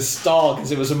there was this stall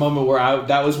because it was a moment where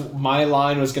that was my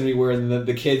line was going to be where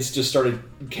the kids just started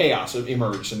chaos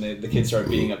emerged and the kids started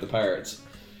beating up the pirates.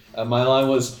 My line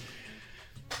was,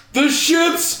 "The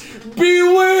ship's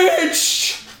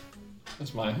bewitched."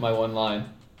 That's my one line.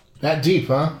 That deep,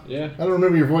 huh? Yeah, I don't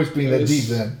remember your voice being that It deep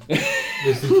was- then.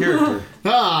 It's the character.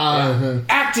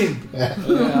 acting. Yeah,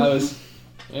 I was.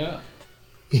 Yeah.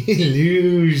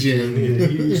 Illusion.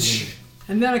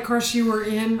 And then, of course, you were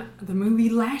in the movie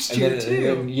last year,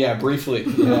 too. Yeah, briefly.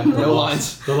 Yeah, no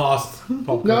lines. The Lost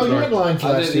Pulp No, you Culture. had lines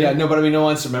last year. Yeah, no, but I mean, no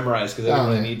lines to memorize because I didn't Oh,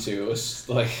 really yeah. need to. It was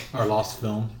like, Our Lost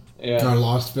film. yeah. Our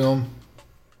lost film.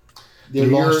 Your,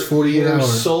 lost 48 your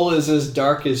hours. soul is as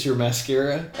dark as your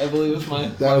mascara, I believe was my.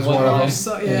 That was my one of line. them.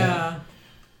 So, yeah.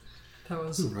 That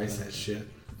was... Who writes that shit?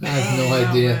 I have no Oh,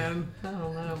 idea. man. I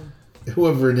don't know.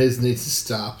 Whoever it is needs to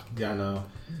stop. Yeah, I know.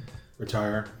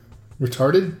 Retire.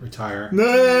 Retarded? Retire.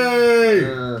 Nay!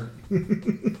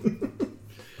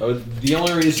 Oh, the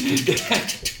only reason.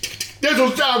 This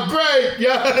will sound great!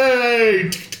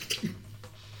 Yay!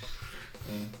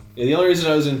 Yeah, the only reason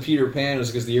I was in Peter Pan was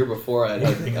because the year before I'd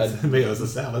Tomatoes, a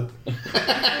salad.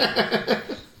 the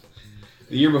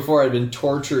year before I'd been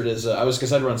tortured as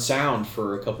because I'd run sound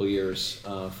for a couple years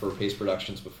for Pace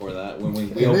Productions before that when we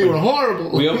And they opened. were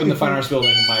horrible. We opened the Fine Arts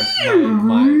Building my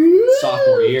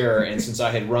sophomore year, and since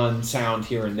I had run sound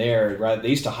here and there, they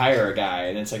used to hire a guy,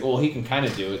 and it's like, well, he can kind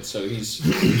of do it, so he's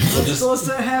Let's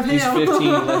have him. he's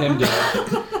 15, let him do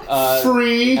it.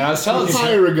 Free. And I was telling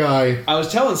Hire a guy. I was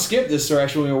telling Skip this story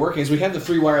actually when we were working, is we had the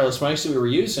 3 wireless mics that we were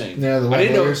using. Yeah, the I white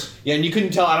didn't know. layers. Yeah, and you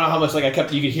couldn't tell. I don't know how much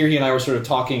you could hear he and I were sort of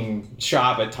talking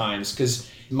shop at times because.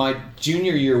 My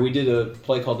junior year, we did a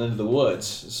play called Into the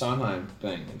Woods, a Sondheim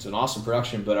thing. It's an awesome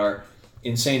production, but our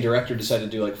insane director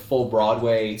decided to do like full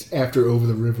Broadway, After Over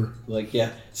the River.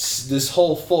 this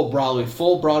whole full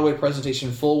Broadway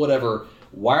presentation, full whatever,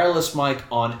 wireless mic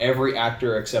on every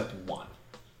actor except one.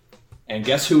 And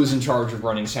guess who was in charge of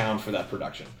running sound for that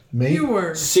production? Me? You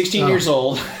were. 16 years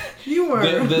old. You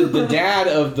were. the dad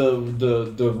of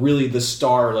the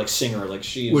star like singer, like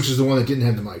she Which is the one that didn't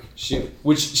have the mic.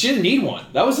 which she didn't need one.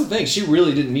 That was the thing. She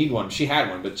really didn't need one. She had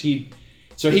one, but he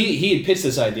had pitched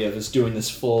this idea of us doing this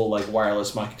full like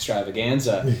wireless mic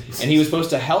extravaganza, and he was supposed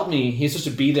to help me. He was supposed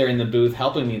to be there in the booth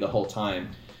helping me the whole time,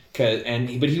 but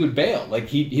he would bail. Like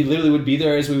he literally would be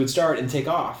there as we would start and take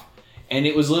off, and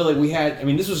it was literally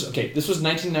this was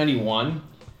 1991,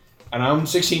 and I'm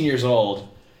 16 years old.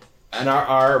 And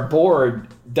our board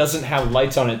doesn't have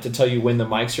lights on it to tell you when the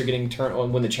mics are getting turned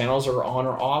on, when the channels are on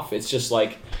or off. It's just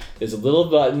like there's a little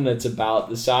button that's about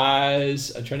the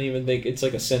size. I'm trying to even think. It's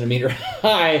like a centimeter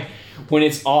high when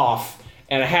it's off,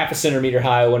 and a half a centimeter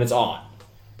high when it's on.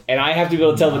 And I have to be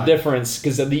able to tell the difference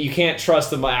because you can't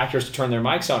trust the actors to turn their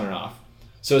mics on and off.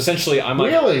 So essentially, I'm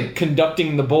like Really?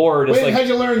 conducting the board. It's Wait, like, how'd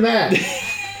you learn that?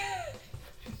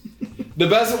 the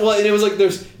best, well, and it was like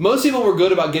most people were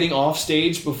good about getting off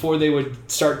stage before they would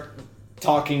start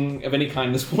talking of any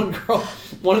kind. This one girl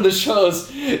one of the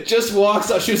shows just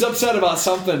walks up. She was upset about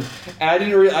something, and I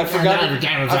didn't. I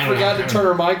forgot to turn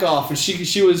her mic off, and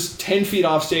she was 10 feet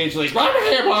off stage, like blah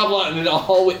blah blah, and it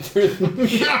all went through.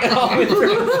 It all went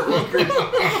through.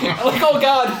 I'm like, oh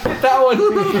god, that one.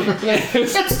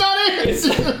 That's not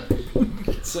it.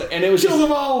 So, and it was Kill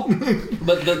them all.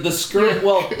 But the skirt,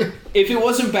 well, if it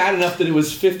wasn't bad enough that it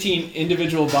was 15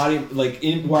 individual body, like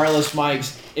in wireless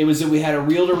mics, it was that we had a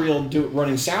reel-to-reel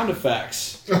running sound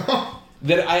effects.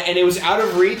 And it was out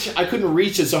of reach. I couldn't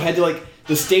reach it, so I had to I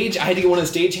had to get one of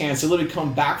the stage hands to literally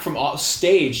come back from off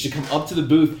stage to come up to the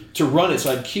booth to run it.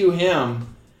 So I'd cue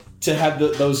him to have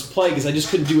those play because I just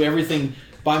couldn't do everything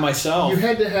by myself. You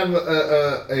had to have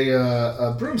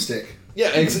a broomstick. Yeah,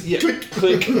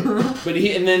 click. But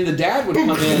and then the dad would come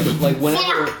in like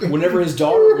whenever his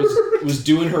daughter was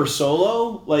doing her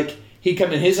solo, like he'd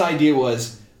come in. His idea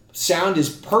was sound is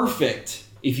perfect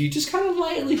if you just kind of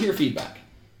lightly hear feedback.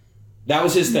 That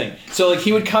was his thing. So like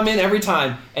he would come in every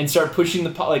time and start pushing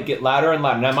get louder and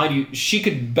louder. Now mind you, she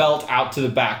could belt out to the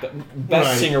back,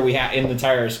 best singer we had in the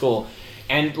entire school,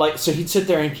 and so he'd sit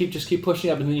there and keep pushing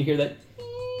up, and then you hear that.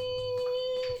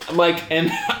 I'm like,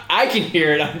 and I can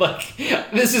hear it. I'm like,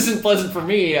 this isn't pleasant for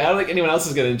me. I don't think anyone else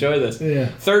is going to enjoy this. Yeah.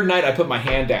 Third night, I put my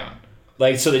hand down,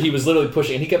 so that he was literally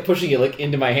pushing, and he kept pushing it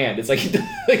into my hand. It's like he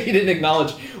didn't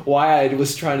acknowledge why I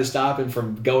was trying to stop him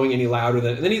from going any louder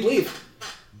and then he'd leave.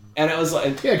 And I was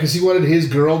like, yeah, because he wanted his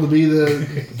girl to be the.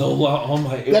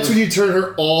 That's when you turn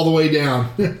her all the way down.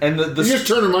 And you just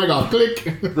turn her mic off. Click.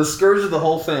 The scourge of the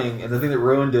whole thing, and the thing that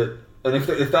ruined it. And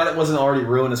if that wasn't already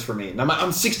ruinous for me, now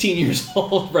I'm 16 years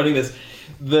old running this.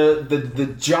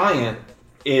 The giant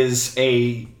is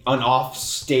an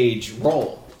off-stage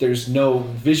role. There's no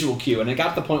visual cue, and it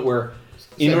got to the point where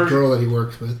girl that he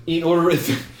works with. In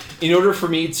order for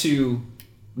me to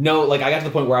know, I got to the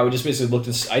point where I would just basically look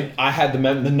this. I had the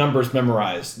numbers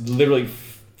memorized. Literally,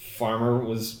 Farmer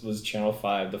was channel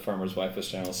 5. The Farmer's Wife was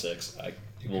channel 6. I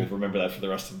will remember that for the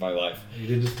rest of my life. You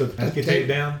didn't just put the tape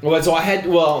down. Well, so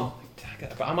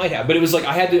I might have, but it was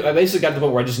I basically got to the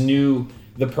point where I just knew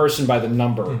the person by the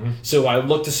number. Mm-hmm. So I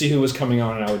looked to see who was coming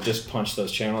on, and I would just punch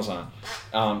those channels on.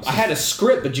 I had a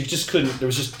script, but you just couldn't. There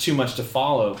was just too much to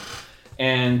follow.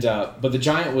 And but the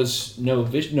giant was no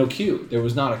cue. There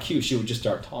was not a cue. She would just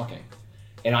start talking,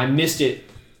 and I missed it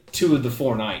 2 of the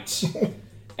 4 nights.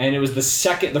 And it was the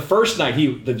first night.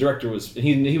 The director was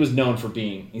he was known for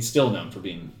being. He's still known for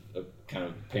being a kind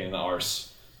of pain in the arse.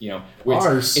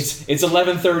 Arse. It's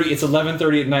 11:30. It's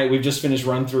 11:30 at night. We've just finished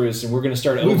run throughs, and we're going to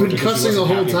start. We've been cussing the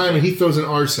whole time, and he throws an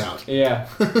arse out. Yeah.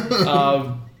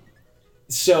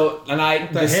 So and I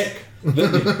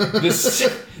the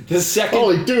second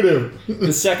holy doo-doo.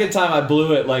 The second time I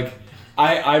blew it,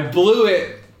 I blew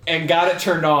it and got it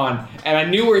turned on, and I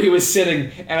knew where he was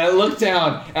sitting, and I looked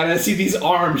down and I see these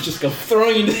arms just go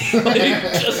throwing into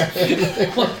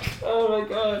oh my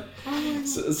god.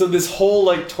 So this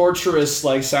whole torturous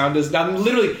sound design. Now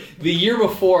literally the year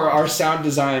before, our sound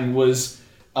design was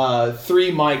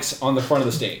 3 mics on the front of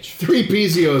the stage. 3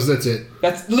 Pizios, that's it.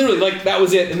 That's literally that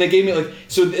was it. And they gave me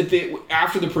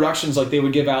after the productions, they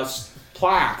would give out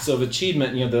plaques of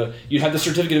achievement. You'd have the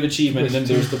certificate of achievement, and then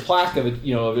there's the plaque of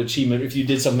of achievement if you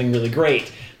did something really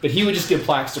great. But he would just give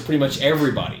plaques to pretty much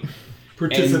everybody.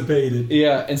 Participated.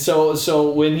 And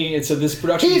so when this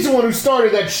production, he's the one who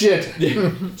started that shit.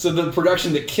 So the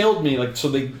production that killed me, so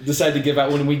they decided to give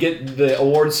out when we get the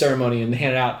award ceremony and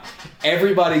hand it out,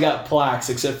 everybody got plaques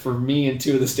except for me and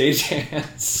 2 of the stage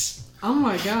hands. Oh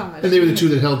my god! And they were the 2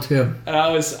 that helped him. And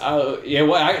I was, one of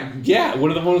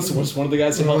the ones was one of the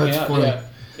guys that helped me out. Funny. Yeah.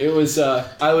 It was,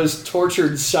 I was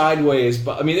tortured sideways,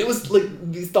 but I mean, it was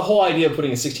the whole idea of putting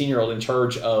a 16-year-old in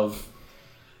charge of,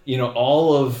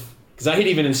 all of. Because I had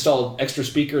even installed extra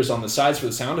speakers on the sides for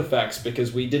the sound effects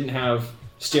because we didn't have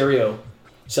stereo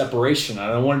separation.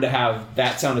 I wanted to have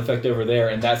that sound effect over there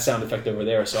and that sound effect over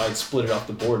there, so I'd split it off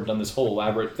the board and done this whole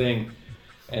elaborate thing.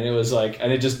 And it was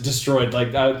and it just destroyed.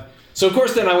 So of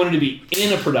course then I wanted to be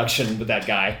in a production with that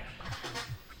guy.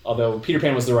 Although Peter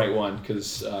Pan was the right one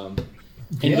because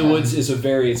Into the Woods is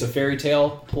it's a fairy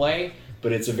tale play,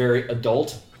 but it's a very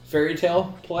adult fairy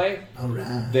tale play. All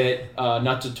right. That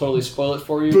not to totally spoil it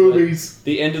for you. Boobies. But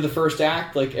the end of the first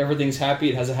act, everything's happy.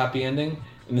 It has a happy ending.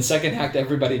 In the second act,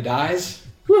 everybody dies.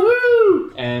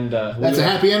 Woohoo! And that's a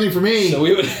happy ending for me. So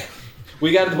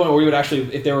we got to the point where we would actually,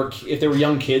 if there were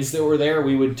young kids that were there,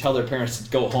 we would tell their parents to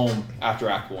go home after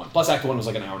Act 1. Plus, Act 1 was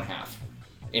an hour and a half.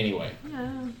 Anyway.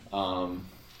 Yeah.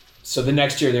 So the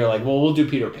next year, they were like, well, we'll do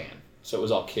Peter Pan. So it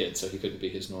was all kids, so he couldn't be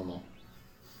his normal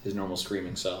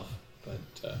screaming self.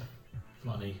 But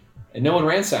funny. And no one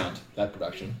ran sound that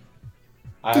production.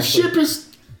 The ship is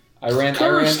I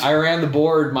ran the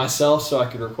board myself so I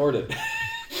could record it.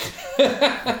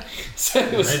 So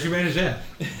it was, How'd you manage that?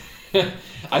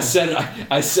 I set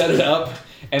it up,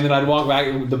 and then I'd walk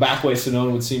back the back way so no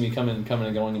one would see me coming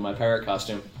and going in my parrot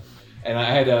costume. And I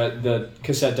had the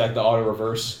cassette deck, the auto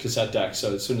reverse cassette deck.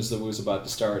 So as soon as the was about to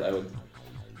start, I would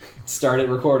start it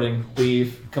recording,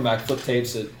 leave, come back, flip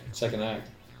tapes at second act.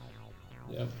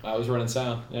 Yeah, I was running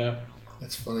sound. Yeah,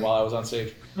 That's funny. while I was on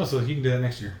stage. Oh, so you can do that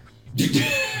next year.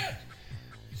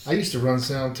 I used to run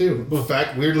sound too. In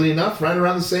fact, weirdly enough, right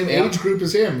around the same age group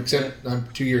as him, except I'm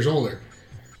 2 years older.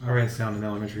 I ran sound in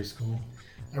elementary school.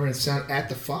 I ran sound at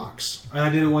the Fox. And I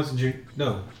did it once in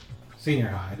senior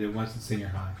high. I did it once in senior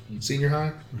high. Senior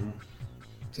high? Mm-hmm.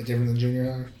 Is that different than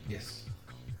junior high? Yes.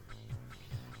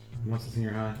 Once in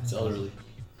senior high. It's elderly.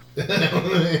 Well,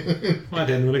 I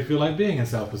didn't really feel like being in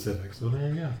South Pacific, so there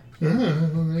you go.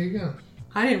 Well, there you go.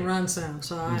 I didn't run sound,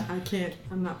 so I can't.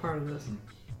 I'm not part of this.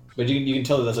 But you can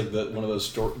tell that that's like one of those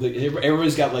stories.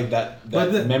 Everybody's got like that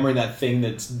memory, that thing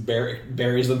that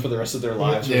buries them for the rest of their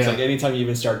lives. Yeah. It's like anytime you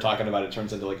even start talking about it, it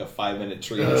turns into like a 5-minute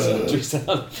tree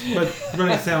sound. But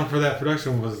running sound for that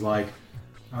production was like,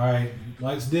 all right,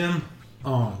 lights dim,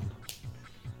 on.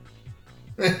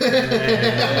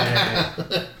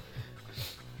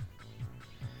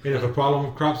 And if a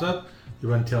problem crops up, you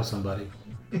run and tell somebody.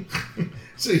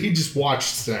 So he just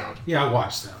watched sound. Yeah, I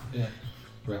watched sound. Yeah.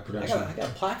 For that production. I got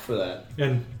a plaque for that.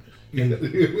 And I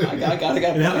got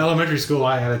in elementary school,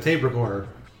 I had a tape recorder.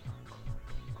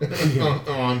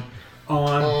 On.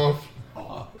 On.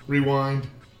 Off. Rewind.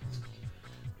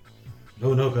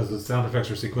 Oh no, because the sound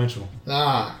effects are sequential.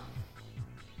 Ah.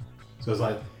 So it's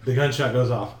like the gunshot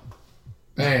goes off.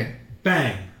 Bang.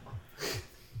 Bang.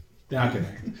 Okay.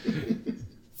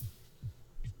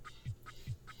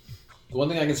 The one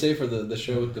thing I can say for the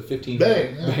show with the 15...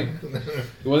 Bang.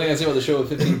 The one thing I can say about the show with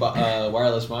 15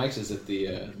 wireless mics is that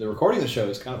the recording of the show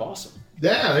is kind of awesome.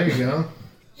 Yeah, there you go.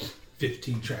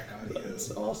 15 track audio.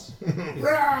 That's awesome.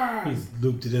 He's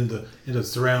looped it into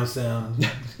surround sound.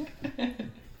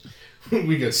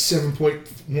 We got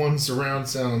 7.1 surround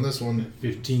sound on this one.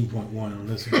 15.1 on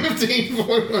this one.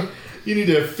 15.1. You need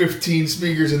to have 15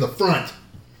 speakers in the front.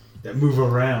 That move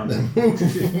around.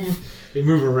 They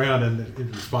move around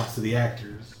in response to the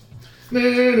actors.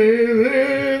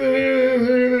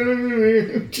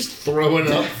 Just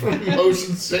throwing up from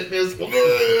motion sickness. The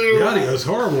audio is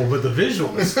horrible, but the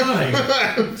visual is stunning.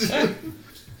 It's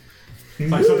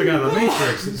like something out of the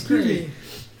Matrix. It's great.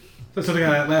 It's like something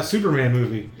out of that last Superman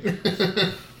movie.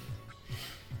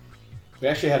 We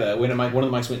actually had one of the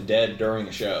mics went dead during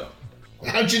a show.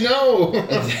 How'd you know?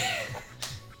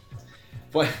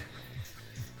 What?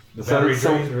 The battery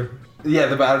drained, or? Yeah,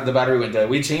 the battery went dead.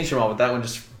 We changed them all, but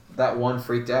that one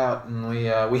freaked out, and we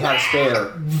had a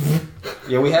spare.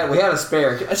 Yeah, we had a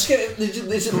spare. It's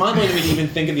mind-blowing to me to even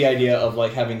think of the idea of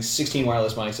like having 16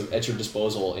 wireless mics at your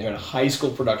disposal in a high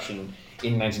school production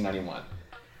in 1991.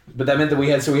 But that meant that we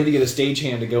had to get a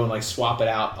stagehand to go and like swap it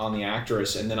out on the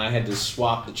actress, and then I had to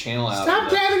swap the channel out. Stop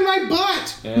dabbing my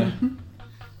butt! Yeah.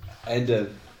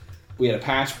 We had a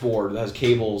patch board that has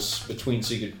cables between,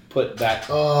 so you could put that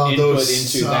input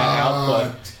into that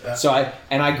output. So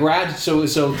I grabbed so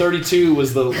 32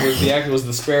 was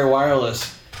the spare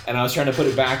wireless, and I was trying to put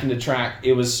it back into track.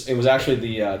 It was actually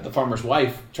the Farmer's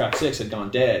Wife track 6 had gone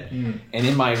dead, and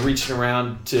in my reaching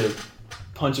around to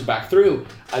punch it back through,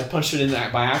 I punched it in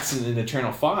by accident into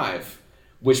channel 5,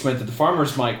 which meant that the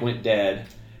Farmer's mic went dead,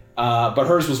 but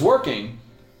hers was working.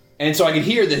 And so I could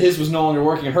hear that his was no longer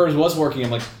working and hers was working. I'm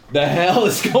like, the hell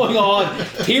is going on?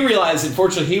 He realized,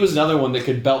 unfortunately, he was another one that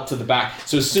could belt to the back.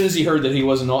 So as soon as he heard that he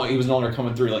was no longer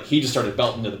coming through, like he just started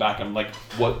belting to the back. I'm like,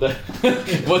 what the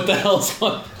hell's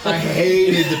going on? I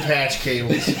hated the patch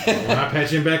cables. When I patch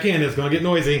him back in, it's gonna get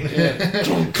noisy.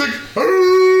 Click.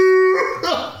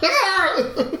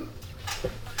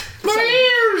 My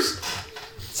ears!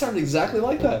 It sounded exactly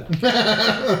like that.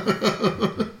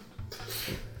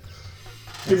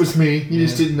 It was me. You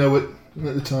just didn't know it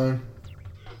at the time.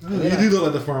 Oh, you do look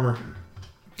like the farmer.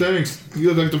 Thanks. You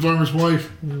look like the Farmer's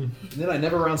Wife. And then I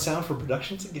never round sound for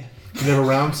productions again. You never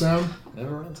round sound?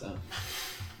 Never round sound.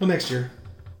 Well, next year.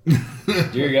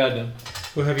 Dear God, no.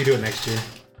 We'll have you do it next year.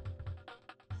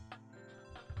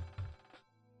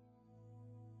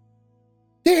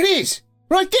 There it is!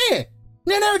 Right there!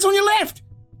 No, it's on your left!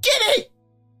 Get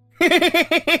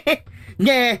it!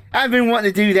 Yeah, I've been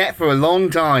wanting to do that for a long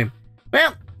time.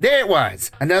 Well, there it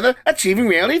was. Another Achieving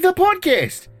Reality, the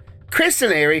podcast. Chris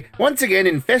and Ari once again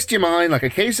infest your mind like a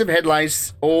case of head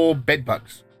lice or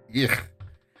bedbugs. Ugh.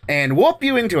 And warp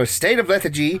you into a state of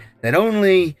lethargy that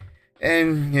only...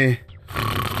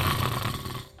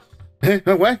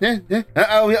 What?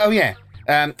 Oh, yeah.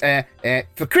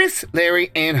 For Chris,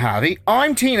 Larry, and Harvey,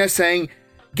 I'm Tina saying,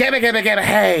 Gabba, gabba, gabba,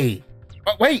 hey.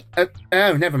 Oh, wait.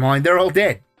 Oh, never mind. They're all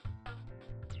dead.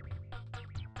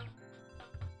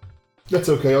 That's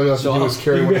okay. All you have to do is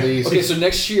carry one of these. Okay, so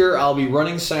next year I'll be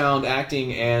running sound,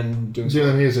 acting, and doing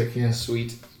the music, yeah.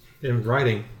 Sweet. And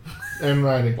writing. And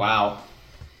writing. Wow.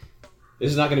 This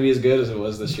is not going to be as good as it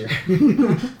was this year.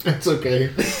 That's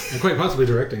okay. And quite possibly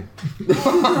directing.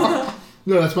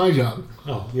 No, that's my job.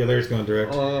 Oh, yeah, Larry's going to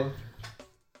direct.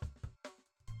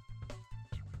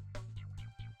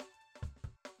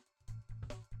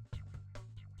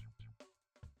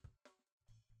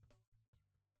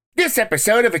 This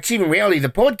episode of Achieving Reality, the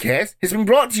podcast, has been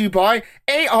brought to you by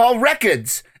AR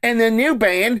Records and their new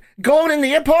band, Gold and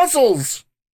the Apostles.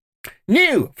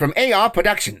 New from AR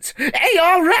Productions,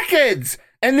 AR Records,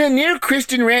 and their new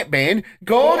Christian rap band,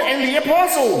 Gold and the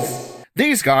Apostles.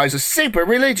 These guys are super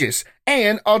religious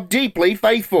and are deeply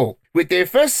faithful. With their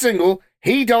first single,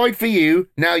 He Died For You,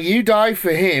 Now You Die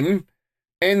For Him,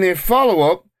 and their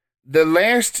follow-up, The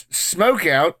Last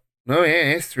Smokeout. Oh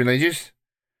yeah, it's religious.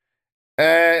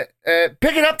 Pick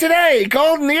it up today,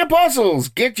 Gold and the Apostles.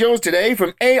 Get yours today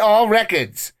from AR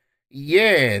Records.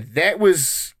 Yeah, that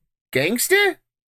was gangster?